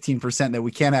 even the 15% that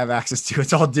we can't have access to,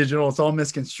 it's all digital, it's all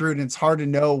misconstrued, and it's hard to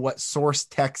know what source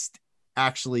text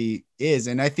actually is.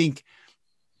 And I think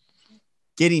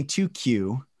getting to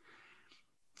Q,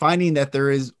 finding that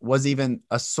there was even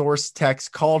a source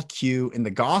text called Q in the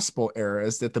gospel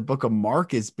eras that the book of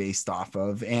Mark is based off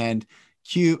of, and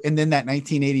Q, and then that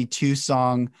 1982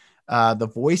 song,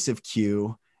 The Voice of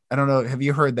Q. I don't know. Have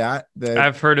you heard that?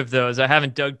 I've heard of those. I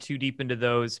haven't dug too deep into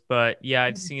those, but yeah,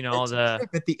 I've seen all the.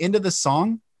 At the end of the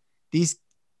song, the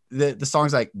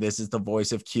song's like, "This is the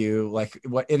voice of Q," like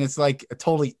what, and it's like a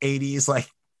totally 80s, like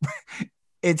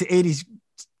it's 80s.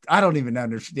 I don't even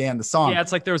understand the song. Yeah,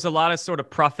 it's like there was a lot of sort of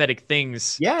prophetic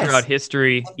things throughout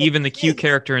history. Even the Q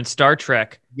character in Star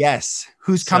Trek. Yes,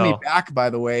 who's coming back, by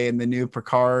the way, in the new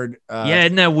Picard. Yeah,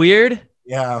 isn't that weird?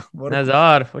 Yeah, that's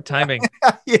odd. What timing?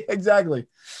 Yeah, exactly.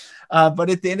 But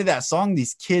at the end of that song,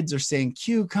 these kids are saying,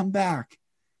 Q, come back.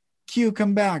 Q,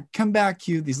 come back. Come back,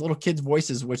 Q. These little kids'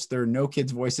 voices, which there are no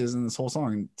kids' voices in this whole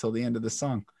song until the end of the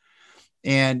song.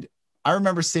 And I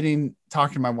remember talking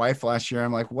to my wife last year.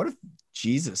 I'm like, what if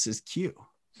Jesus is Q?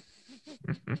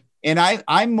 And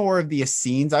I'm more of the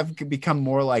Essenes. I've become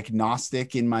more like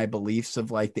Gnostic in my beliefs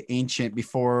of like the ancient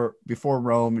before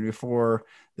Rome and before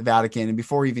the Vatican and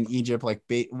before even Egypt, like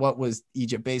what was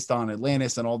Egypt based on,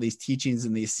 Atlantis and all these teachings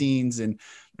and the Essenes and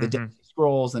the Dead Sea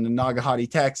Scrolls and the Nag Hammadi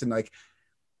text. And like,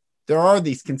 there are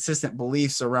these consistent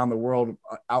beliefs around the world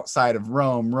outside of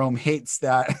Rome. Rome hates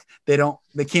that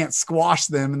they can't squash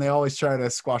them. And they always try to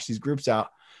squash these groups out.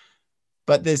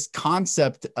 but this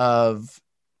concept of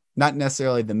not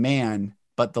necessarily the man,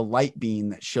 but the light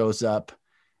being that shows up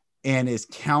and is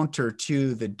counter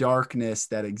to the darkness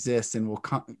that exists and will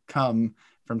come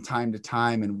from time to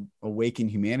time and awaken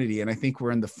humanity. And I think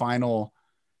we're in the final,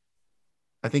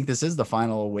 I think this is the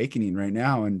final awakening right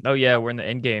now. And oh yeah, we're in the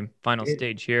end game, final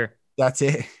stage here. That's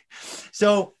it.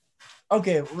 So,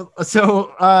 okay.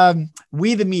 So,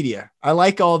 we, the media, I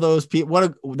like all those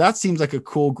people. That seems like a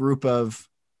cool group of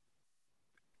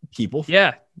people.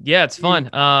 Yeah. Yeah. It's fun.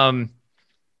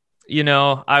 You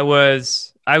know, I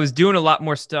was doing a lot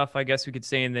more stuff, I guess we could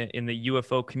say, in the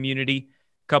UFO community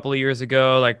a couple of years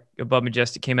ago. Like Above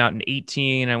Majestic came out in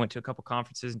 2018. I went to a couple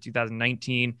conferences in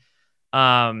 2019.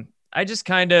 I just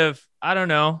kind of, I don't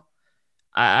know.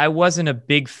 I wasn't a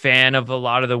big fan of a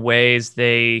lot of the ways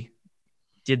they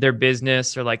did their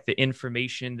business or like the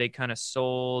information they kind of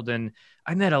sold. And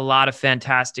I met a lot of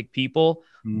fantastic people,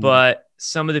 but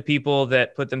some of the people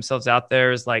that put themselves out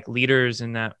there as like leaders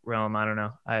in that realm, I don't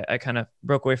know. I kind of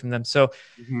broke away from them. So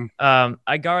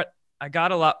I got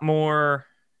a lot more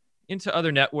into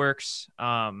other networks.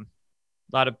 A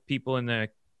lot of people in the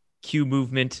Q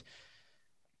movement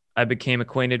I became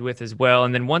acquainted with as well.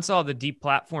 And then once all the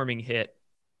deplatforming hit,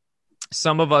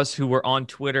 some of us who were on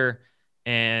Twitter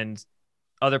and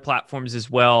other platforms as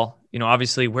well, you know,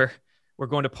 obviously we're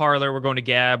going to Parler, we're going to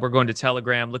Gab, we're going to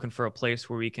Telegram, looking for a place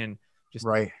where we can just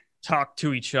talk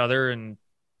to each other and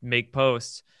make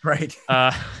posts. Right.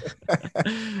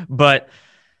 But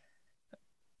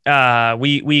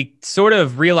we sort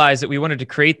of realized that we wanted to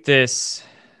create this,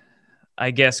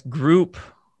 I guess, group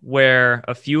where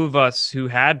a few of us who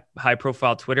had high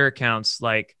profile Twitter accounts,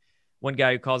 like one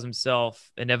guy who calls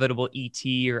himself Inevitable ET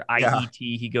or IET,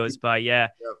 he goes by. Yeah.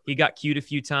 Yep. He got queued a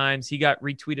few times. He got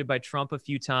retweeted by Trump a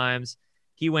few times.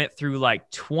 He went through like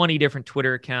 20 different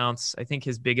Twitter accounts. I think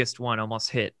his biggest one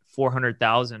almost hit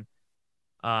 400,000.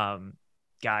 God,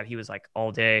 he was like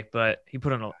all day, but he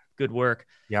put in a good work.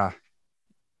 Yeah.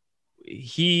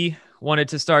 He wanted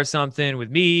to start something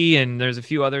with me, and there's a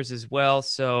few others as well.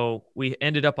 So we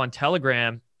ended up on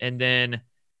Telegram, and then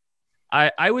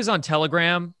I was on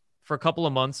Telegram for a couple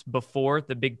of months before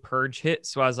the big purge hit.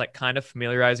 So I was like kind of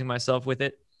familiarizing myself with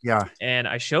it. Yeah. And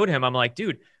I showed him, I'm like,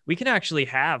 dude, we can actually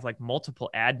have like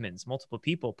multiple admins, multiple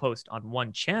people post on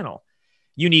one channel.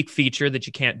 Unique feature that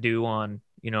you can't do on,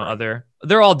 you know,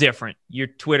 they're all different. Your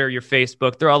Twitter, your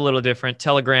Facebook, they're all a little different.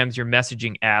 Telegram's your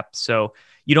messaging app. So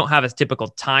you don't have a typical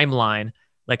timeline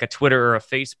like a Twitter or a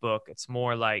Facebook. It's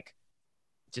more like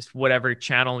just whatever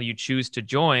channel you choose to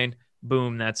join,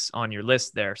 boom, that's on your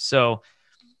list there. So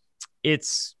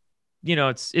it's, you know,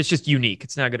 it's just unique.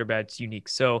 It's not good or bad. It's unique.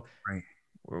 So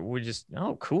we're just,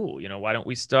 oh, cool. You know, why don't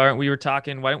we start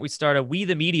a We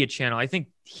the Media channel? I think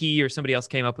he or somebody else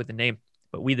came up with the name,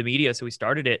 but We the Media. So we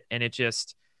started it, and it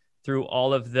just, through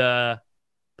all of the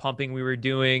pumping we were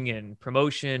doing and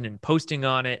promotion and posting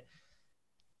on it,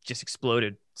 just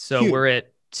exploded. So we're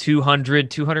at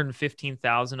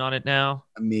 215,000 on it now.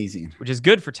 Amazing. Which is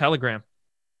good for Telegram.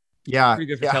 Yeah. Pretty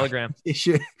good for Telegram. It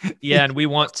should. Yeah. And we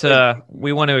want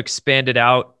to expand it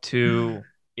out to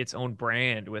its own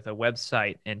brand with a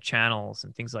website and channels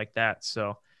and things like that.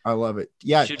 So I love it.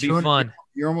 Yeah. It should be fun.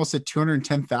 You're almost at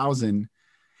 210,000.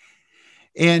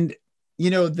 And,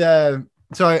 you know,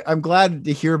 so I'm glad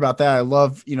to hear about that. I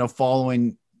love, you know,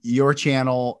 following your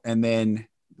channel and then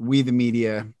We the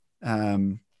Media.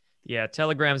 Yeah.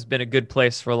 Telegram's been a good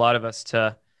place for a lot of us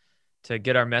to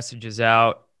get our messages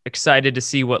out. Excited to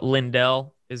see what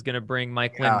Lindell is going to bring.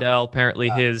 Mike Lindell, apparently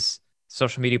his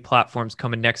social media platform's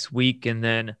coming next week. And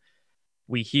then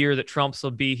we hear that Trump's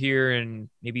will be here in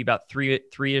maybe about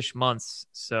three-ish months.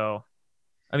 So,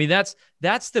 I mean, that's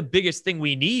the biggest thing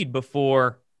we need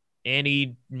before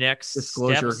any next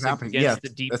disclosure steps against the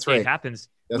deep state happens.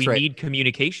 We need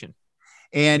communication.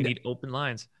 And we need open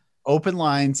lines.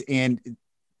 And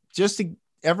just to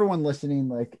everyone listening,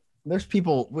 like, there's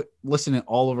people listening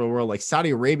all over the world, like Saudi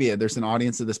Arabia. There's an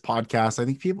audience of this podcast. I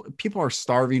think people are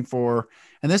starving for,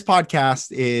 and this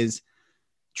podcast is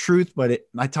truth, but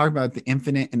I talk about the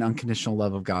infinite and unconditional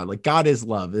love of God. Like, God is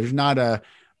love. There's not a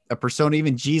persona.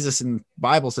 Even Jesus in the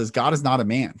Bible says God is not a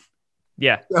man.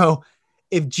 Yeah. So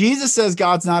if Jesus says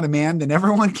God's not a man, then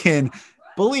everyone can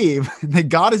believe that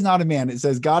God is not a man. It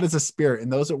says God is a spirit, and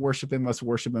those that worship him must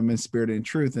worship him in spirit and in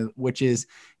truth, which is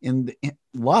in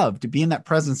love, to be in that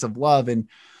presence of love.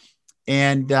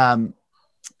 And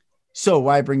so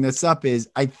why I bring this up is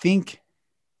I think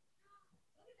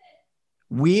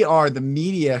we are the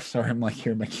media. Sorry, I'm like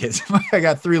hearing my kids. I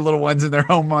got 3 little ones in their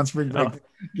home months.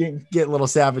 Get a little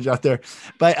savage out there.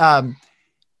 But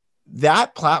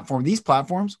that platform, these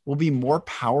platforms will be more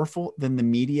powerful than the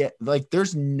media. Like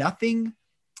there's nothing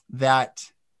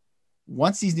that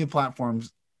once these new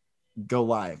platforms go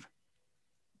live,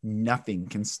 nothing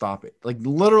can stop it. Like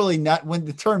literally not when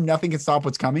the term nothing can stop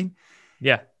what's coming.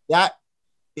 Yeah. That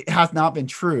it has not been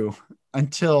true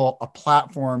until a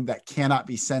platform that cannot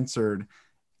be censored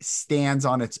stands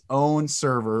on its own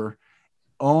server,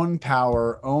 own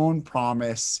power, own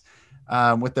promise,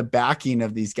 with the backing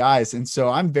of these guys. And so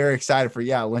I'm very excited for,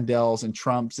 Lindell's and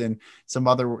Trump's and some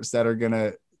others that are going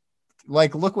to,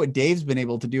 like, look what Dave's been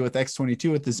able to do with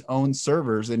X22 with his own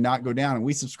servers and not go down. And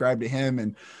we subscribe to him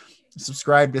and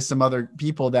subscribe to some other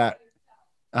people that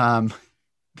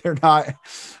they're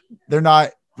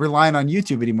not relying on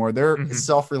YouTube anymore. They're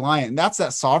self-reliant. And that's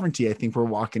that sovereignty I think we're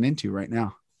walking into right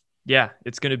now. Yeah,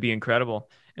 it's going to be incredible.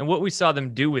 And what we saw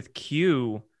them do with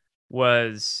Q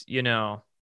was,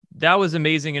 that was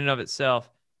amazing in and of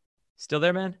itself. Still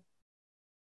there, man?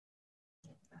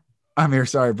 I'm here.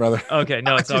 Sorry, brother. Okay.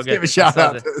 No, it's all good. Give a shout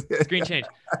out. Screen change.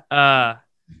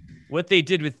 What they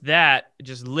did with that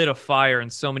just lit a fire in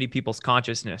so many people's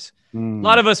consciousness. A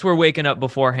lot of us were waking up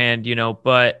beforehand,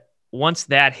 but once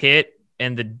that hit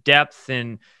and the depth,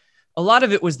 and a lot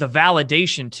of it was the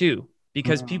validation too,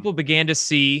 because people began to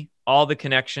see all the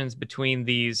connections between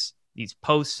these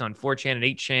posts on 4chan and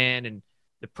 8chan and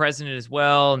the president as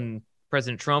well. And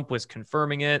President Trump was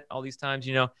confirming it all these times,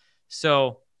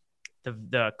 so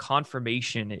the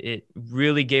confirmation, it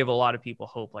really gave a lot of people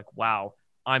hope. Like, wow,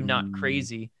 I'm not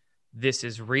crazy. This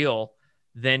is real.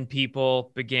 Then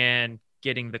people began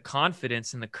getting the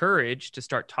confidence and the courage to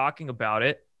start talking about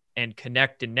it and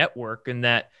connect and network. And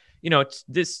that, it's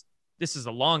this is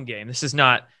a long game. This is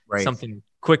not something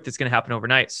quick that's going to happen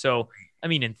overnight. So, I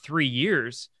mean, in 3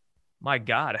 years, my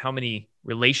God, how many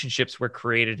relationships were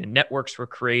created and networks were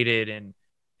created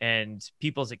and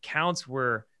people's accounts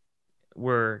were,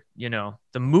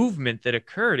 the movement that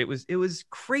occurred. It was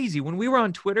crazy. When we were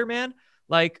on Twitter, man,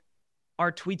 like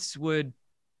our tweets would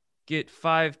get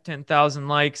 5,000-10,000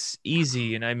 likes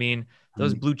easy. And I mean,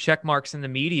 those blue check marks in the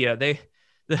media, they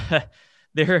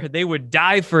would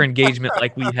die for engagement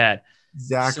like we had.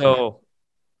 Exactly. So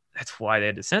that's why they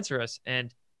had to censor us.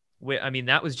 And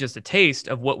that was just a taste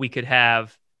of what we could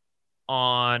have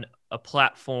on a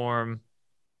platform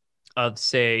of,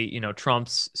 say,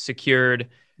 Trump's secured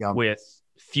with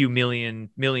few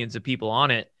millions of people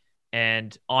on it,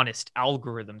 and honest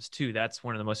algorithms too. That's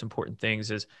one of the most important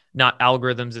things, is not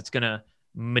algorithms that's going to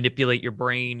manipulate your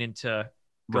brain into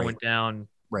going down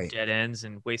dead ends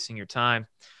and wasting your time.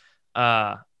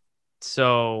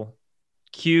 So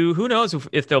Q, who knows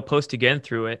if they'll post again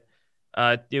through it.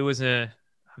 It was a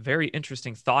very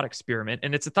interesting thought experiment,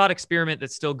 and it's a thought experiment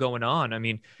that's still going on. I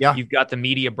mean, you've got the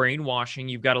media brainwashing.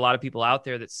 You've got a lot of people out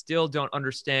there that still don't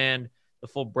understand the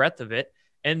full breadth of it.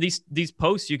 And these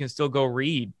posts you can still go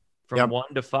read from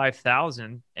 1 to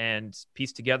 5,000 and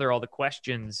piece together all the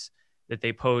questions that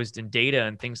they posed in data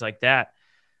and things like that.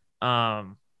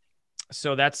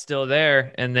 So that's still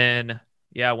there. And then,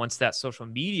 once that social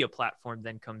media platform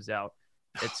then comes out,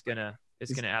 it's gonna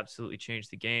absolutely change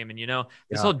the game. And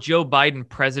this whole Joe Biden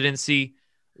presidency,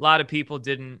 a lot of people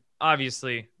the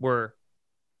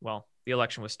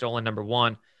election was stolen, number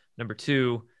one. Number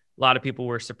two, a lot of people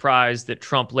were surprised that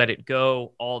Trump let it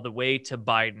go all the way to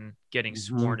Biden getting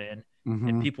sworn in.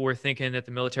 And people were thinking that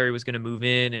the military was going to move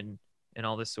in and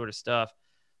all this sort of stuff.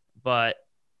 But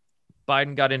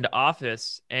Biden got into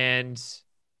office, and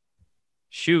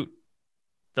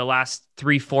the last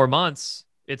 3-4 months,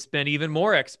 it's been even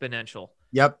more exponential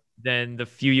than the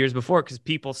few years before, because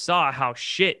people saw how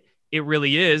shit it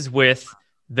really is with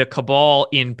the cabal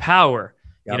in power.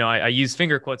 I use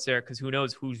finger quotes there because who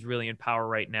knows who's really in power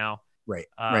right now.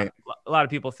 A lot of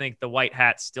people think the white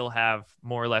hats still have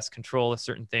more or less control of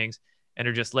certain things and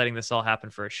are just letting this all happen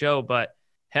for a show. But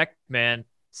heck, man,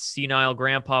 senile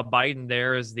grandpa Biden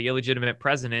there is the illegitimate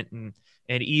president. And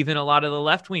even a lot of the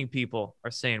left-wing people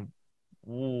are saying,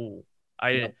 ooh,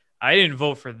 I didn't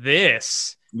vote for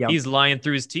this. He's lying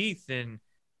through his teeth, and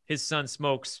his son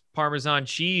smokes Parmesan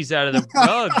cheese out of the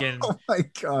rug and oh my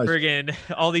gosh, friggin'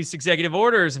 all these executive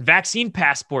orders and vaccine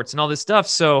passports and all this stuff.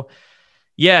 So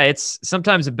it's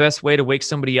sometimes the best way to wake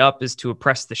somebody up is to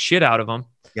oppress the shit out of them.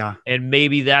 And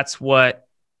maybe that's what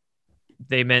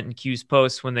they meant in Q's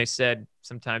post when they said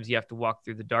sometimes you have to walk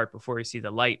through the dark before you see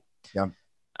the light.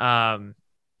 As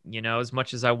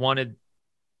much as I wanted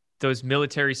those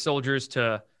military soldiers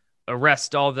to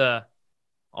arrest all the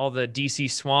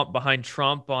DC swamp behind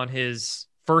Trump on his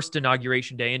first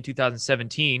inauguration day in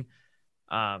 2017,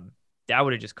 that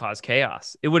would have just caused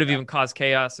chaos. It would have even caused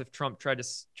chaos if Trump tried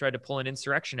to pull an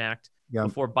insurrection act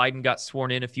before Biden got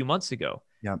sworn in a few months ago.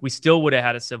 We still would have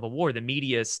had a civil war. The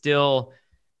media is still,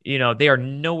 they are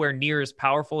nowhere near as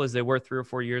powerful as they were 3 or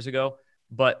 4 years ago,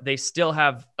 but they still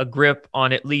have a grip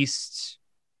on at least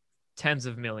tens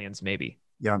of millions, maybe.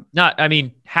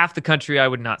 Half the country. I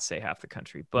would not say half the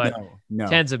country, but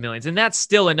tens of millions. And that's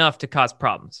still enough to cause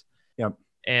problems.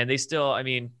 And they still,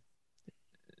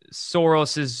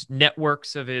 Soros's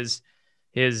networks of his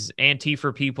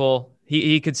Antifa people,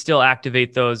 he could still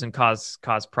activate those and cause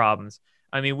problems.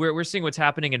 We're seeing what's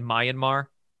happening in Myanmar,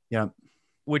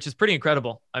 which is pretty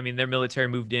incredible. Their military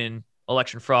moved in,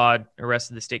 election fraud,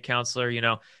 arrested the state councilor.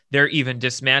 They're even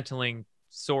dismantling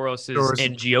Soros's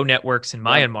NGO networks in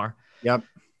Myanmar.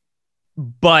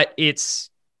 But it's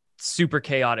super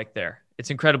chaotic there. It's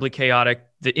incredibly chaotic.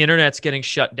 The internet's getting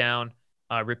shut down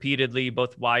repeatedly,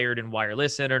 both wired and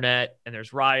wireless internet, and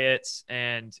there's riots,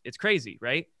 and it's crazy,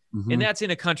 right? And that's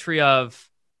in a country of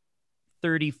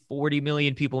 30, 40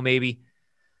 million people, maybe.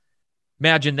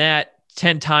 Imagine that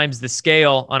 10 times the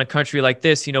scale on a country like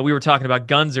this. We were talking about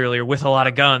guns earlier, with a lot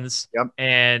of guns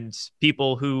and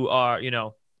people who are,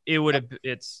 it would have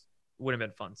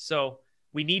been fun. So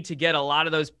we need to get a lot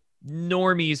of those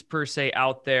normies per se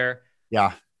out there.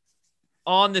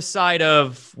 On the side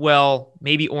of, well,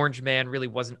 maybe Orange Man really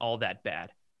wasn't all that bad.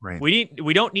 Right.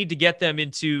 We don't need to get them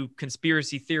into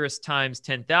conspiracy theorist times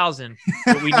 10,000,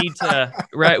 but we need to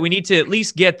we need to at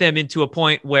least get them into a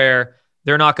point where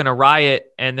they're not going to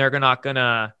riot and they're not going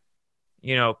to,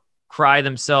 cry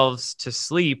themselves to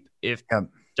sleep if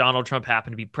Donald Trump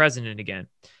happened to be president again.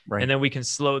 Right. And then we can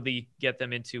slowly get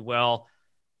them into, well,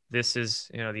 this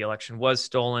is, the election was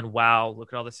stolen. Wow.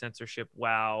 Look at all the censorship.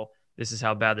 Wow. This is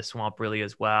how bad the swamp really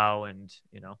is. Wow. And,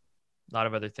 a lot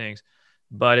of other things,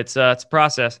 but it's a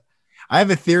process. I have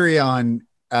a theory on,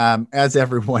 as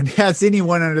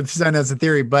anyone under the sun has a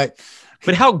theory, but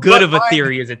how good of a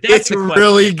theory is it? That's a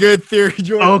really good theory,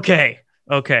 Jordan. Okay.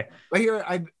 But here,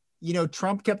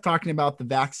 Trump kept talking about the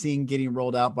vaccine getting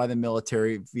rolled out by the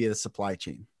military via the supply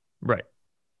chain. Right.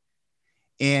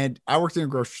 And I worked in a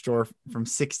grocery store from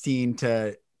 16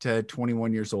 to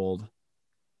 21 years old.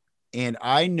 And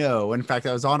I know, in fact,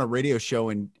 I was on a radio show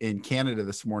in Canada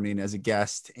this morning as a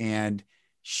guest, and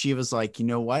she was like, you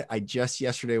know what? I just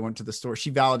yesterday went to the store. She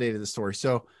validated the story.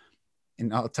 So,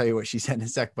 and I'll tell you what she said in a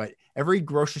sec, but every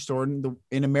grocery store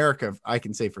in America, I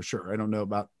can say for sure, I don't know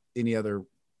about any other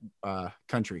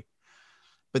country,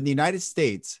 but in the United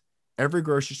States, every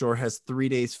grocery store has 3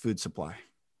 days food supply.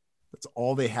 That's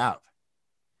all they have.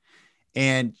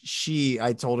 And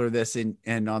I told her this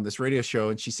and on this radio show,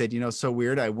 and she said, so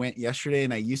weird. I went yesterday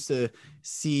and I used to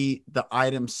see the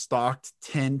items stocked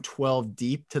 10, 12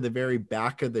 deep to the very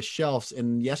back of the shelves.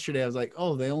 And yesterday I was like,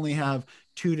 oh, they only have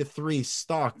 2 to 3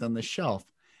 stocked on the shelf.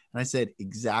 And I said,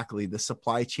 exactly. The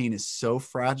supply chain is so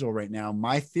fragile right now.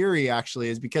 My theory actually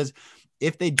is because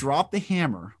if they drop the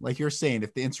hammer, like you're saying,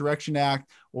 if the Insurrection Act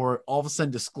or all of a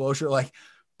sudden disclosure, like,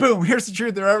 boom, here's the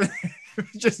truth, or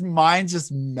everything, minds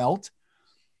just melt.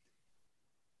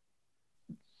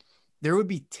 There would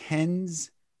be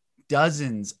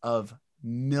dozens of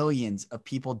millions of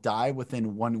people die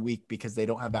within 1 week because they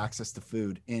don't have access to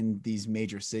food in these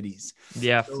major cities.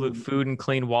 Yeah, so, food and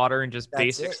clean water and just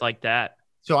basics like that.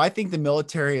 So I think the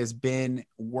military has been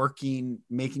working,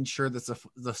 making sure that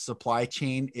the supply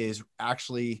chain is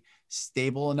actually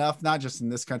stable enough, not just in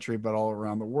this country, but all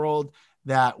around the world,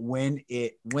 that when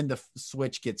the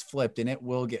switch gets flipped, and it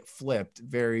will get flipped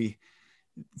very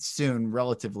soon,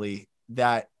 relatively,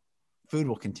 that food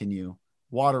will continue,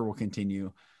 water will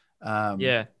continue.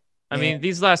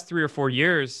 These last 3 or 4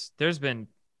 years, there's been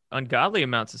ungodly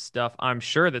amounts of stuff, I'm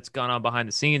sure, that's gone on behind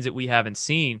the scenes that we haven't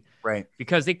seen. Right.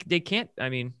 Because they can't,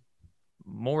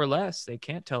 more or less, they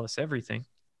can't tell us everything.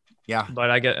 Yeah.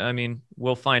 But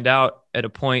we'll find out at a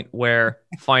point where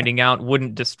finding out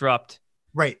wouldn't disrupt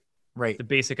right the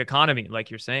basic economy,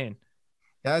 like you're saying.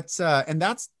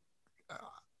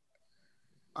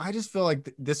 I just feel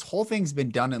like this whole thing's been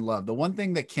done in love. The one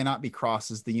thing that cannot be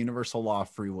crossed is the universal law of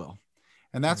free will.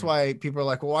 And that's why people are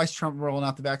like, well, why is Trump rolling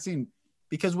out the vaccine?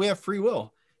 Because we have free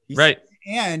will. Right.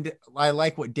 And I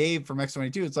like what Dave from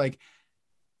X22, it's like,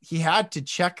 he had to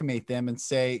checkmate them and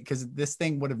say, because this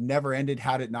thing would have never ended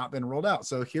had it not been rolled out.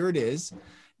 So here it is.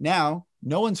 Now,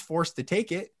 no one's forced to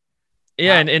take it.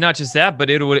 Yeah. And not just that, but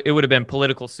it would have been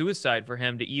political suicide for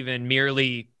him to even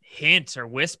merely hint or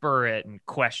whisper it and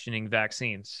questioning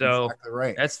vaccines. So exactly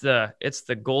right. It's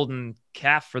the golden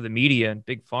calf for the media and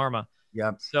big pharma.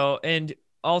 Yeah. So, and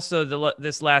also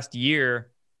this last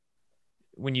year,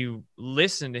 when you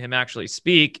listen to him actually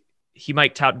speak, he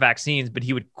might tout vaccines, but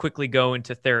he would quickly go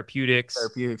into therapeutics,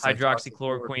 like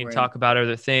hydroxychloroquine, talk about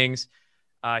other things.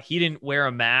 He didn't wear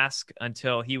a mask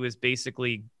until he was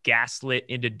basically gaslit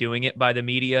into doing it by the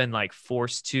media and like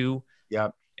forced to.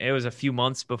 Yep. It was a few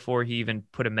months before he even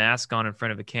put a mask on in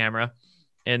front of a camera.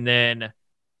 And then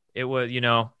it was,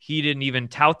 he didn't even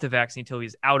tout the vaccine until he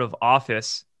was out of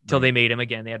office, till they made him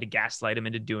again. They had to gaslight him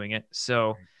into doing it.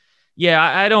 So, yeah,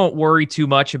 I don't worry too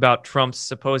much about Trump's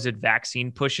supposed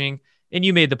vaccine pushing. And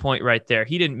you made the point right there.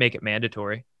 He didn't make it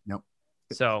mandatory. Nope.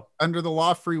 So under the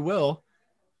law of free will,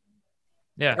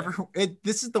 yeah,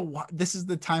 this is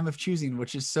the time of choosing,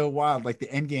 which is so wild. Like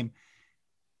the end game,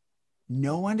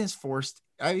 no one is forced.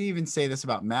 I even say this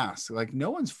about masks. Like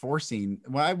no one's forcing.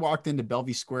 When I walked into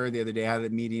Bellevue Square the other day, I had a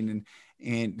meeting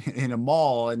and in a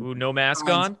mall and no mask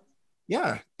on.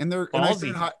 Yeah, and I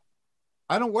said,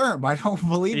 I don't wear them. I don't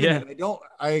believe in it.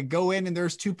 I go in and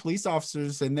there's two police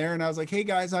officers in there, and I was like, "Hey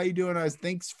guys, how you doing?"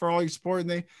 Thanks for all your support.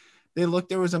 And they looked.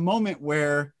 There was a moment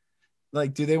where,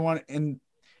 like, do they want and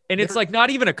it's like not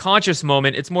even a conscious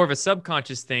moment. It's more of a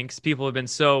subconscious thing because people have been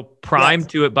so primed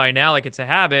to it by now, like it's a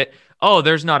habit. Oh,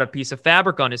 there's not a piece of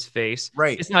fabric on his face.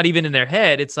 Right. It's not even in their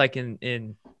head. It's like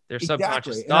in their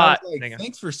subconscious thought. Like,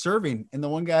 thanks for serving. And the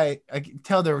one guy, I could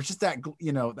tell there was just that,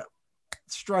 that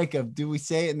strike of, do we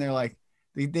say it? And they're like,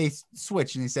 they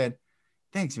switched and he said,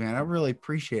 "Thanks, man. I really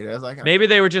appreciate it." I was like, maybe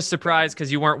they were just surprised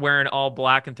because you weren't wearing all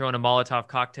black and throwing a Molotov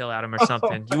cocktail at him or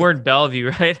something. You weren't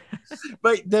Bellevue, right?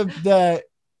 But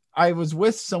I was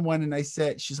with someone and I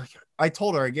said, she's like, I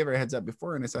told her, I gave her a heads up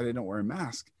before and I said, I don't wear a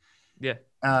mask. Yeah.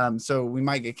 So we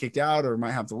might get kicked out or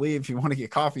might have to leave if you want to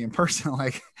get coffee in person.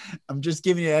 Like, I'm just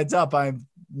giving you a heads up. I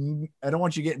don't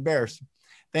want you to get embarrassed.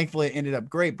 Thankfully it ended up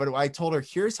great. But I told her,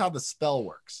 here's how the spell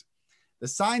works. The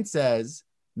sign says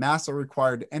masks are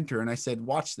required to enter. And I said,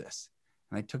 watch this.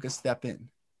 And I took a step in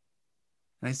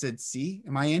and I said, see,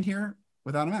 am I in here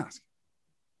without a mask?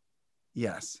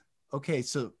 Yes. Okay.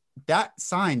 So that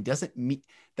sign doesn't mean,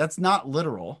 that's not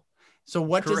literal. So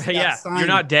what does that sign you're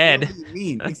not dead really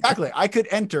mean? Exactly. I could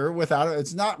enter without it.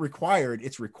 It's not required.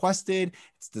 It's requested.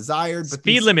 It's desired. But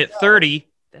speed limit 30.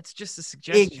 That's just a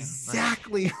suggestion.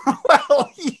 Exactly.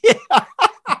 Well,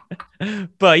 yeah.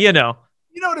 But you know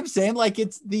what I'm saying? Like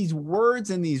it's these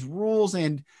words and these rules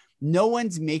and no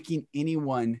one's making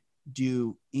anyone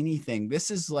do anything. This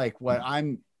is like what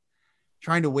I'm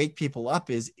trying to wake people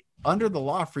up is under the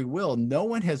law of free will. No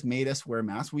one has made us wear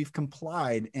masks. We've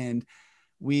complied and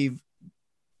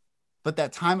but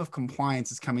that time of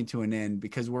compliance is coming to an end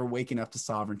because we're waking up to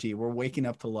sovereignty. We're waking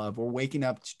up to love. We're waking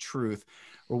up to truth.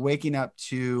 We're waking up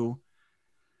to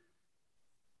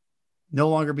no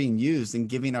longer being used and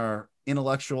giving our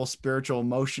intellectual, spiritual,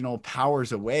 emotional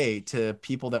powers away to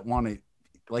people that want to,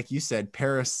 like you said,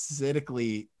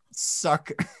 parasitically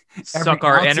suck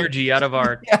our energy out of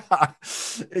our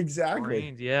exactly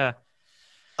brains. Yeah.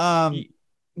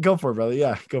 Go for it, brother.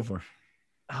 Yeah, go for it.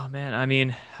 Oh man, I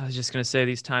mean, I was just gonna say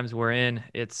these times we're in,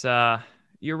 it's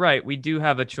you're right. We do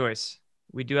have a choice.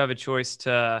 We do have a choice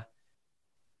to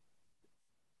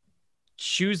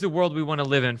choose the world we want to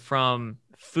live in, from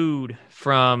food,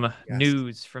 from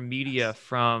news, from media,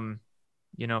 from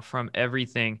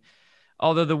everything.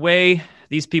 Although the way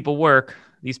these people work,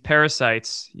 these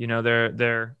parasites,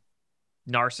 they're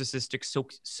narcissistic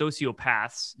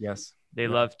sociopaths. Yes. They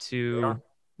love to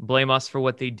blame us for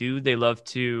what they do. They love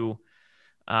to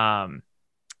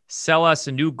sell us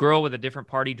a new girl with a different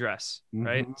party dress,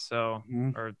 right? So,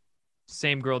 or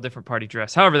same girl, different party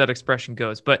dress, however that expression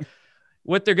goes. But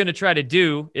what they're going to try to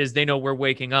do is they know we're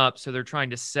waking up. So they're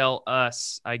trying to sell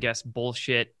us, I guess,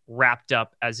 bullshit wrapped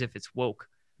up as if it's woke.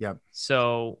 Yep.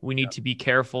 So we need to be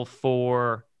careful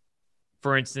for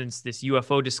instance, this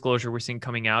UFO disclosure we're seeing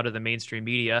coming out of the mainstream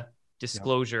media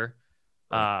disclosure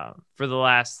for the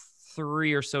last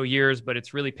 3 or so years, but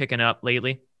it's really picking up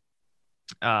lately.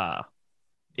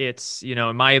 It's,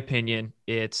 in my opinion,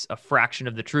 it's a fraction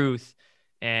of the truth.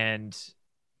 And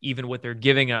even what they're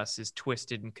giving us is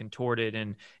twisted and contorted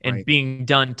and being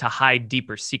done to hide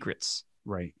deeper secrets.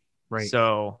 Right.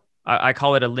 So I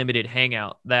call it a limited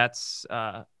hangout. That's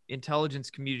intelligence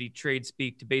community trade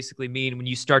speak to basically mean when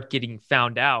you start getting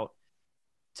found out,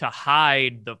 to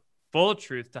hide the full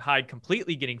truth, to hide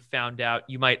completely getting found out,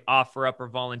 you might offer up or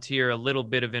volunteer a little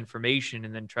bit of information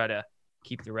and then try to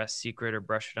keep the rest secret or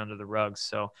brush it under the rug.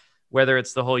 So whether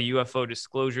it's the whole UFO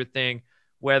disclosure thing,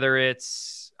 whether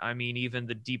it's, even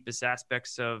the deepest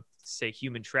aspects of, say,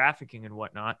 human trafficking and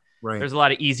whatnot, there's a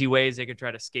lot of easy ways they could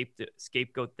try to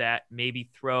scapegoat that, maybe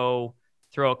throw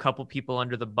a couple people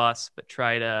under the bus, but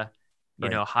try to,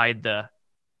 hide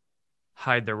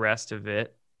the rest of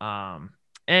it.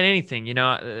 and anything,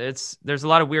 there's a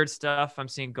lot of weird stuff I'm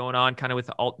seeing going on kind of with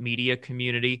the alt media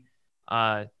community.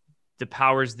 The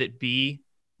powers that be,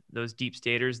 those deep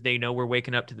staters, they know we're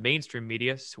waking up to the mainstream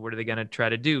media. So what are they going to try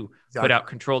to do? Exactly. Put out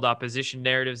controlled opposition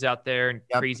narratives out there and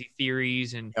crazy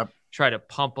theories and try to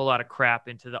pump a lot of crap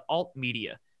into the alt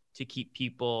media to keep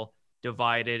people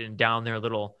divided and down their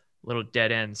little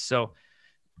dead ends. So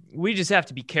we just have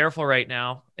to be careful right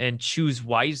now and choose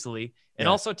wisely and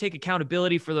also take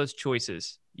accountability for those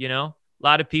choices. A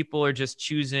lot of people are just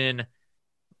choosing.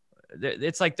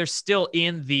 It's like they're still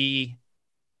in the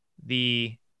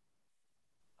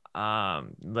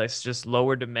let's just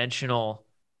lower dimensional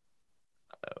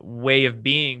way of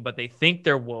being, but they think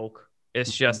they're woke.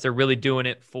 It's just they're really doing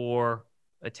it for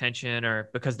attention or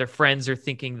because their friends are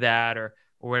thinking that or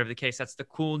whatever the case. That's the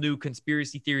cool new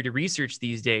conspiracy theory to research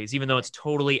these days, even though it's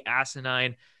totally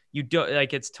asinine. You don't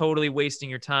it's totally wasting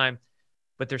your time,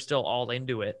 but they're still all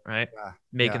into it, right?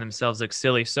 Making themselves look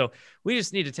silly. So we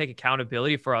just need to take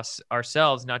accountability for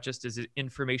ourselves, not just as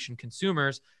information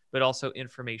consumers, but also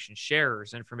information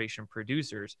sharers, information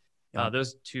producers.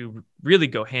 Those two really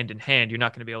go hand in hand. You're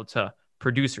not going to be able to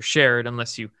produce or share it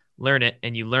unless you learn it,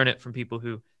 and you learn it from people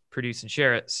who produce and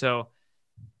share it. So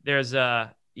there's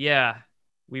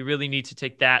we really need to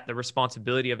take the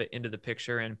responsibility of it into the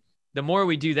picture. And the more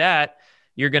we do that,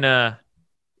 you're going to,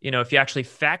 if you actually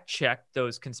fact check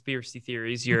those conspiracy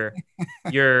theories you're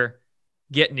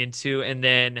getting into and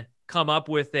then come up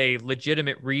with a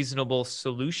legitimate, reasonable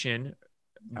solution,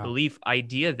 belief,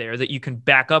 idea there that you can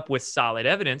back up with solid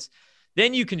evidence,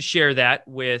 then you can share that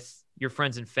with your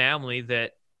friends and family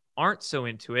that aren't so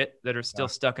into it, that are still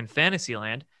stuck in fantasy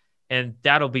land. And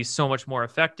that'll be so much more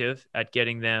effective at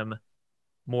getting them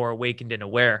more awakened and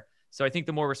aware. So I think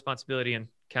the more responsibility and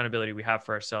accountability we have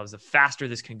for ourselves, the faster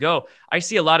this can go. I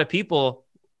see a lot of people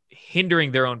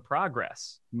hindering their own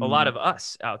progress. A lot of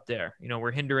us out there,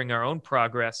 we're hindering our own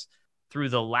progress through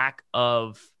the lack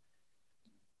of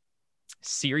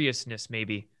seriousness.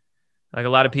 Maybe like a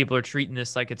lot of people are treating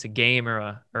this like it's a game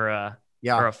or a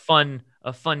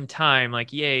fun time,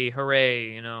 like yay,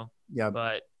 hooray,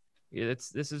 but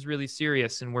this is really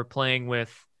serious, and we're playing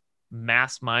with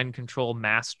mass mind control,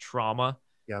 mass trauma.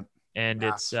 And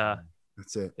that's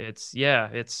it.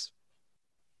 It's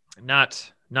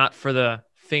not for the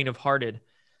faint of hearted.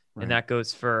 Right. And that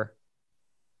goes for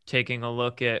taking a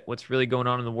look at what's really going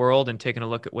on in the world and taking a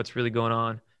look at what's really going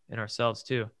on in ourselves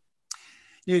too.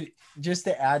 Dude, just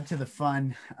to add to the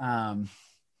fun,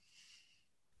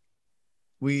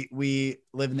 we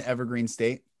live in the Evergreen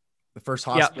State, the first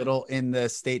hospital in the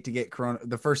state to get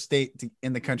the first state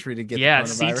in the country to get the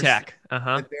coronavirus. CTAC.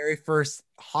 The very first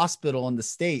hospital in the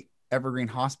state, Evergreen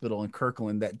Hospital in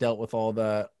Kirkland, that dealt with all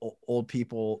the old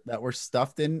people that were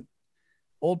stuffed in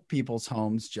old people's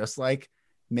homes, just like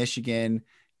Michigan,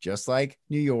 just like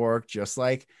New York, just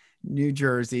like New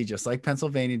Jersey, just like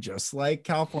Pennsylvania, just like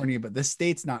California. But this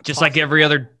state's not just like every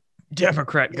other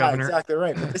Democrat governor. Exactly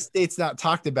right. But this state's not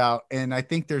talked about. And I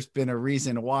think there's been a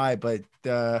reason why, but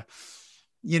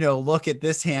look at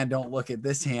this hand, don't look at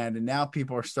this hand. And now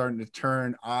people are starting to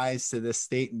turn eyes to this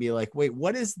state and be like, wait,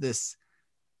 what is this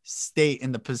state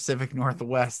in the Pacific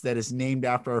Northwest that is named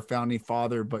after our founding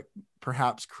father, but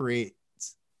perhaps creates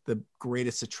the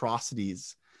greatest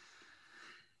atrocities?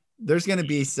 There's going to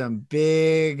be some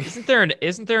big. Isn't there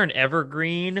an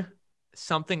Evergreen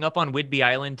something up on Whidbey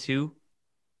Island too?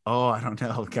 Oh, I don't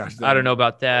know. Gosh, I don't know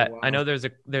about that. Oh, wow. I know there's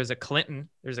a Clinton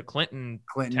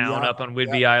town up on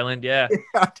Whidbey Island. Yeah,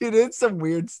 dude, it's some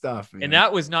weird stuff, man. And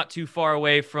that was not too far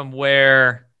away from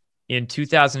where in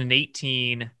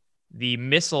 2018 the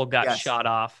missile got shot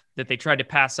off that they tried to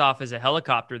pass off as a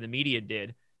helicopter. The media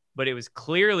did, but it was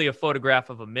clearly a photograph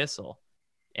of a missile.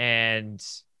 And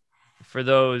for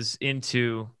those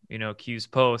into, Q's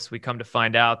posts, we come to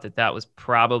find out that was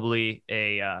probably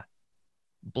a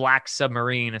black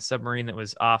submarine, a submarine that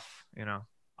was off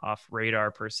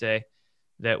radar per se,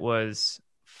 that was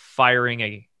firing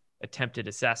a attempted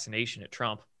assassination at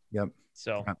Trump. Yep.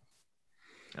 So,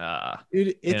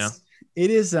 dude, it's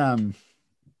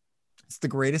the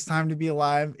greatest time to be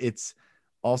alive. It's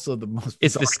also the most.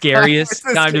 It's the scariest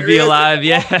time to be alive.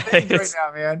 Yeah, right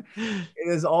now, man. It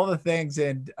is all the things,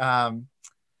 and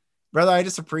brother, I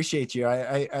just appreciate you.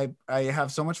 I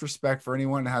have so much respect for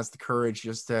anyone that has the courage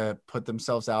just to put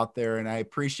themselves out there, and I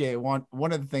appreciate one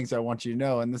of the things I want you to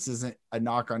know, and this isn't a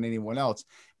knock on anyone else,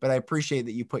 but I appreciate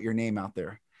that you put your name out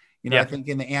there. I think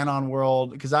in the Anon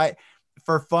world, because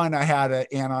for fun, I had an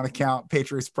Anon account,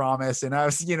 Patriot's Promise, and I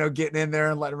was, getting in there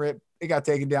and letting rip. It got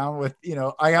taken down with,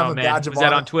 I have a badge of honor.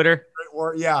 Was that on Twitter?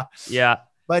 Or, yeah. Yeah.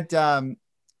 But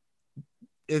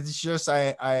it's just,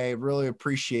 I really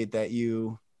appreciate that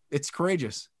it's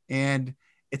courageous, and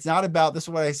it's not about, this is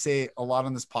what I say a lot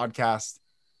on this podcast.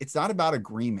 It's not about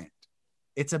agreement.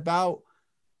 It's about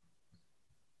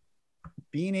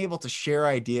being able to share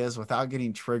ideas without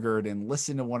getting triggered and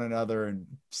listen to one another and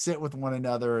sit with one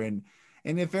another. And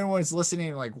if anyone's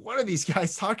listening, like, what are these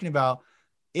guys talking about?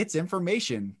 It's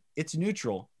information. It's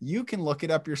neutral. You can look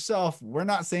it up yourself. We're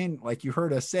not saying, like you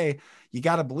heard us say, you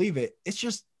got to believe it. It's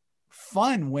just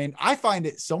fun. When I find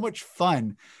it so much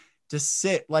fun to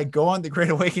sit, like, go on the Great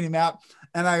Awakening map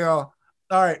and I go,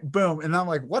 all right, boom. And I'm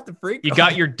like, what the freak? You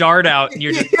got your dart out and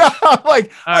you're just, I'm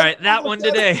like, all right, that one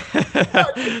today.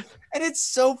 And it's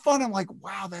so fun. I'm like,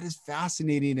 wow, that is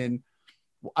fascinating. And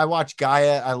I watch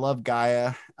Gaia. I love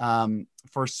Gaia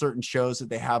for certain shows that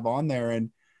they have on there.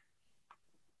 And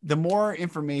the more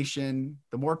information,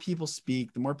 the more people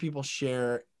speak, the more people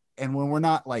share. And when we're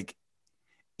not like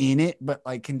in it, but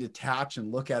like can detach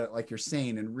and look at it, like you're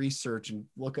saying, and research and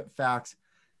look at facts,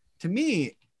 to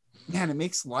me, man, it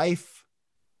makes life.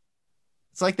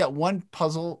 It's like that one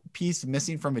puzzle piece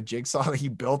missing from a jigsaw that you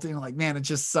built in. Like, man, it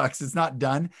just sucks. It's not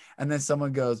done. And then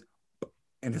someone goes,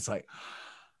 and it's like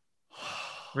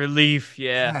relief.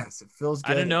 Yeah. Yes, it feels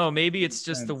good. I don't know. Maybe it's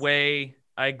just the way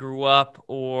I grew up,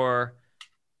 or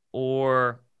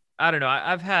I don't know.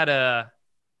 I've had a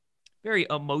very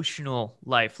emotional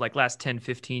life, like last 10,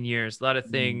 15 years. A lot of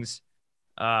things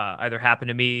either happened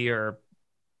to me or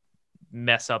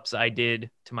mess ups I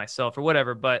did to myself or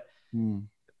whatever. But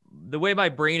the way my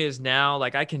brain is now,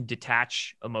 like, I can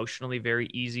detach emotionally very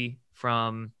easy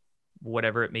from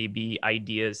whatever it may be,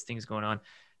 ideas, things going on.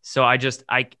 So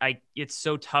it's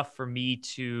so tough for me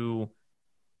to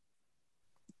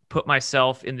put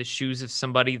myself in the shoes of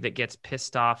somebody that gets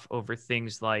pissed off over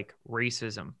things like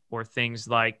racism or things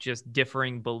like just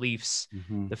differing beliefs.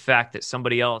 The fact that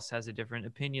somebody else has a different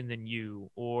opinion than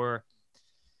you, or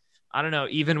I don't know,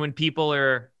 even when people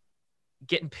are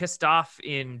getting pissed off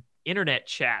in internet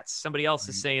chats, somebody else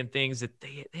is saying things that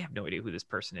they have no idea who this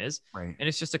person is. Right. And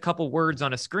it's just a couple words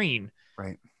on a screen.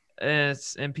 Right. And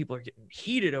people are getting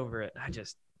heated over it.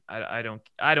 I don't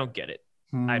get it.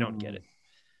 I don't get it.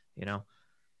 You know,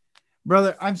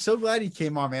 brother, I'm so glad you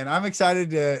came on, man. I'm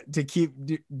excited to keep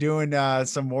doing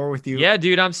some more with you. Yeah,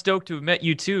 dude, I'm stoked to have met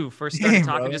you too. First started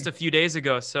talking just a few days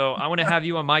ago. So I want to have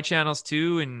you on my channels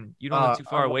too. And you don't live too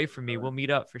far away from me. We'll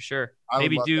meet up for sure.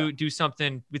 Maybe do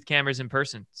something with cameras in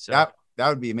person. So that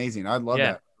would be amazing. I'd love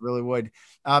that. Really would.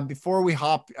 Before we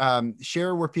hop,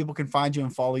 share where people can find you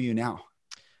and follow you now.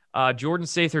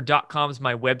 JordanSather.com is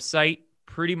my website.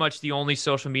 Pretty much the only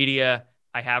social media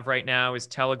I have right now is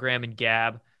Telegram and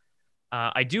Gab.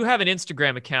 I do have an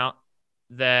Instagram account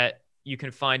that you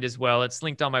can find as well. It's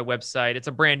linked on my website. It's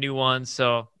a brand new one,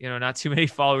 so not too many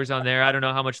followers on there. I don't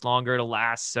know how much longer it'll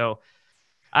last. So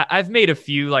I've made a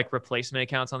few like replacement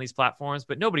accounts on these platforms,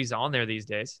 but nobody's on there these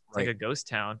days. It's like a ghost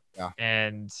town,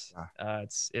 and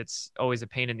it's always a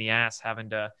pain in the ass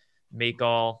having to make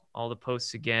all the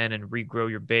posts again and regrow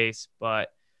your base. But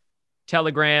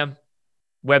Telegram,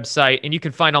 website, and you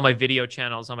can find all my video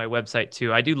channels on my website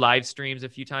too. I do live streams a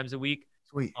few times a week.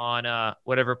 Sweet. On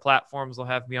whatever platforms will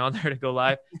have me on there to go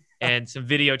live, and some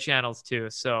video channels too.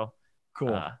 So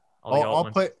cool.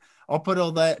 I'll put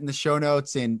all that in the show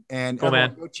notes, and cool,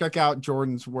 everyone go check out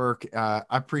Jordan's work. I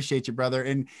appreciate you, brother.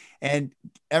 And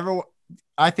everyone,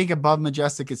 I think Above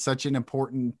Majestic is such an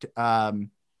important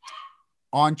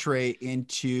entree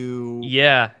into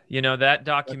that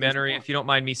documentary. If you don't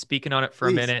mind me speaking on it for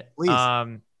a minute,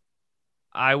 please.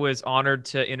 I was honored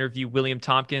to interview William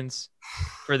Tompkins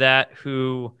for that,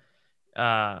 who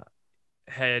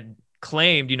had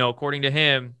claimed, according to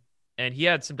him, and he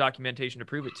had some documentation to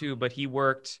prove it too, but he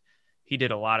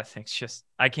did a lot of things. Just,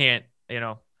 I can't,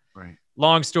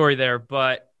 long story there,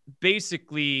 but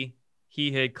basically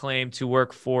he had claimed to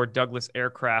work for Douglas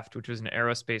Aircraft, which was an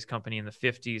aerospace company in the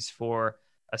 50s, for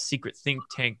a secret think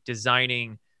tank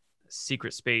designing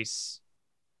secret space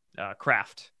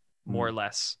craft, more or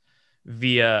less,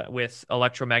 with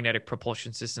electromagnetic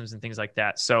propulsion systems and things like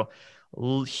that. So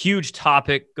huge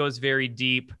topic, goes very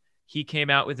deep. He came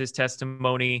out with his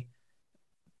testimony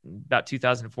about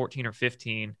 2014 or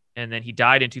 15, and then he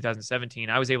died in 2017.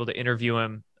 I was able to interview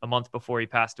him a month before he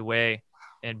passed away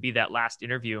and be that last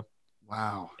interview.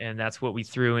 Wow. And that's what we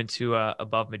threw into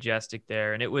Above Majestic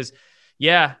there. And it was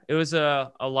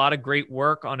a lot of great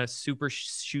work on a super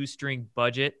shoestring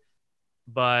budget,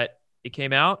 but it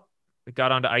came out, it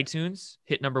got onto iTunes,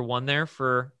 hit #1 there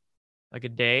for like a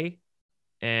day.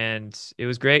 And it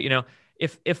was great.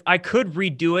 If I could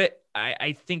redo it,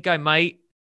 I think I might,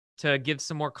 to give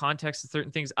some more context to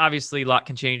certain things. Obviously a lot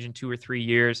can change in 2 or 3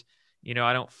 years.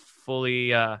 I don't fully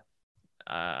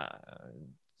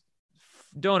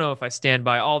don't know if I stand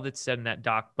by all that's said in that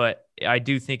doc, but I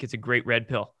do think it's a great red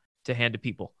pill to hand to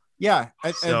people. Yeah.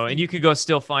 And you could go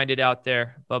still find it out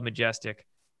there above Majestic.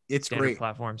 It's standard great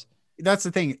platforms. That's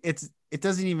the thing. It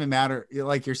doesn't even matter.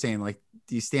 Like you're saying, like,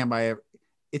 do you stand by it?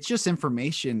 It's just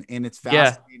information, and it's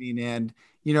fascinating. Yeah. And,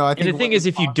 I think the thing is,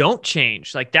 if you don't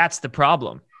change, like, that's the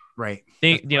problem. Right.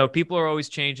 People are always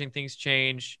changing. Things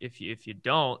change. If you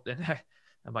don't, then that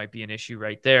might be an issue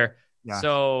right there. Yeah.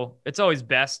 So it's always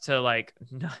best to, like,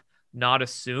 not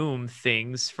assume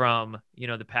things from,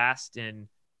 the past and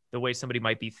the way somebody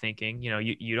might be thinking.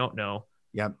 You don't know.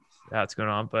 Yep. What's going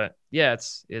on. But yeah,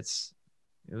 it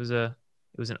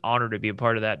was an honor to be a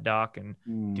part of that doc and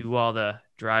do all the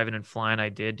driving and flying I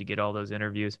did to get all those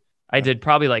interviews. I did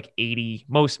probably like 80,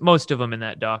 most of them in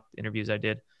that doc interviews I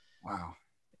did.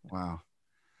 Wow.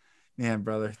 Man,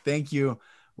 brother, thank you.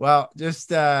 Well,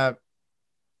 just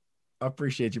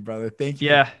appreciate you, brother. Thank you.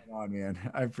 Yeah. Man.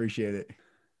 I appreciate it.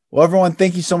 Well, everyone,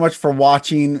 thank you so much for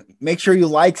watching. Make sure you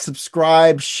like,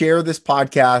 subscribe, share this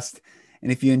podcast.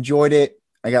 And if you enjoyed it,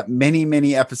 I got many,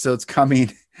 many episodes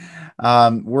coming.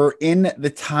 We're in the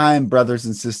time, brothers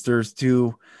and sisters,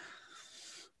 to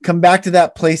come back to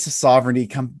that place of sovereignty,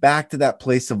 come back to that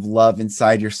place of love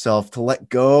inside yourself, to let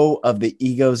go of the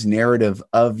ego's narrative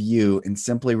of you and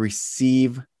simply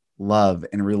receive love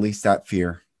and release that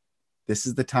fear. This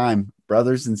is the time,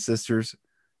 brothers and sisters,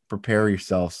 prepare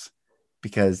yourselves,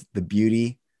 because the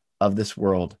beauty of this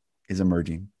world is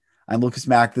emerging. I'm Lucas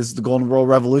Mack. This is the Golden Rule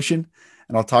Revolution,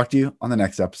 and I'll talk to you on the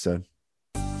next episode.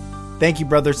 Thank you,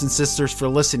 brothers and sisters, for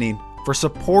listening. For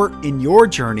support in your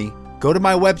journey, go to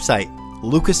my website,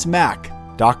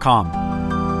 lucasmack.com.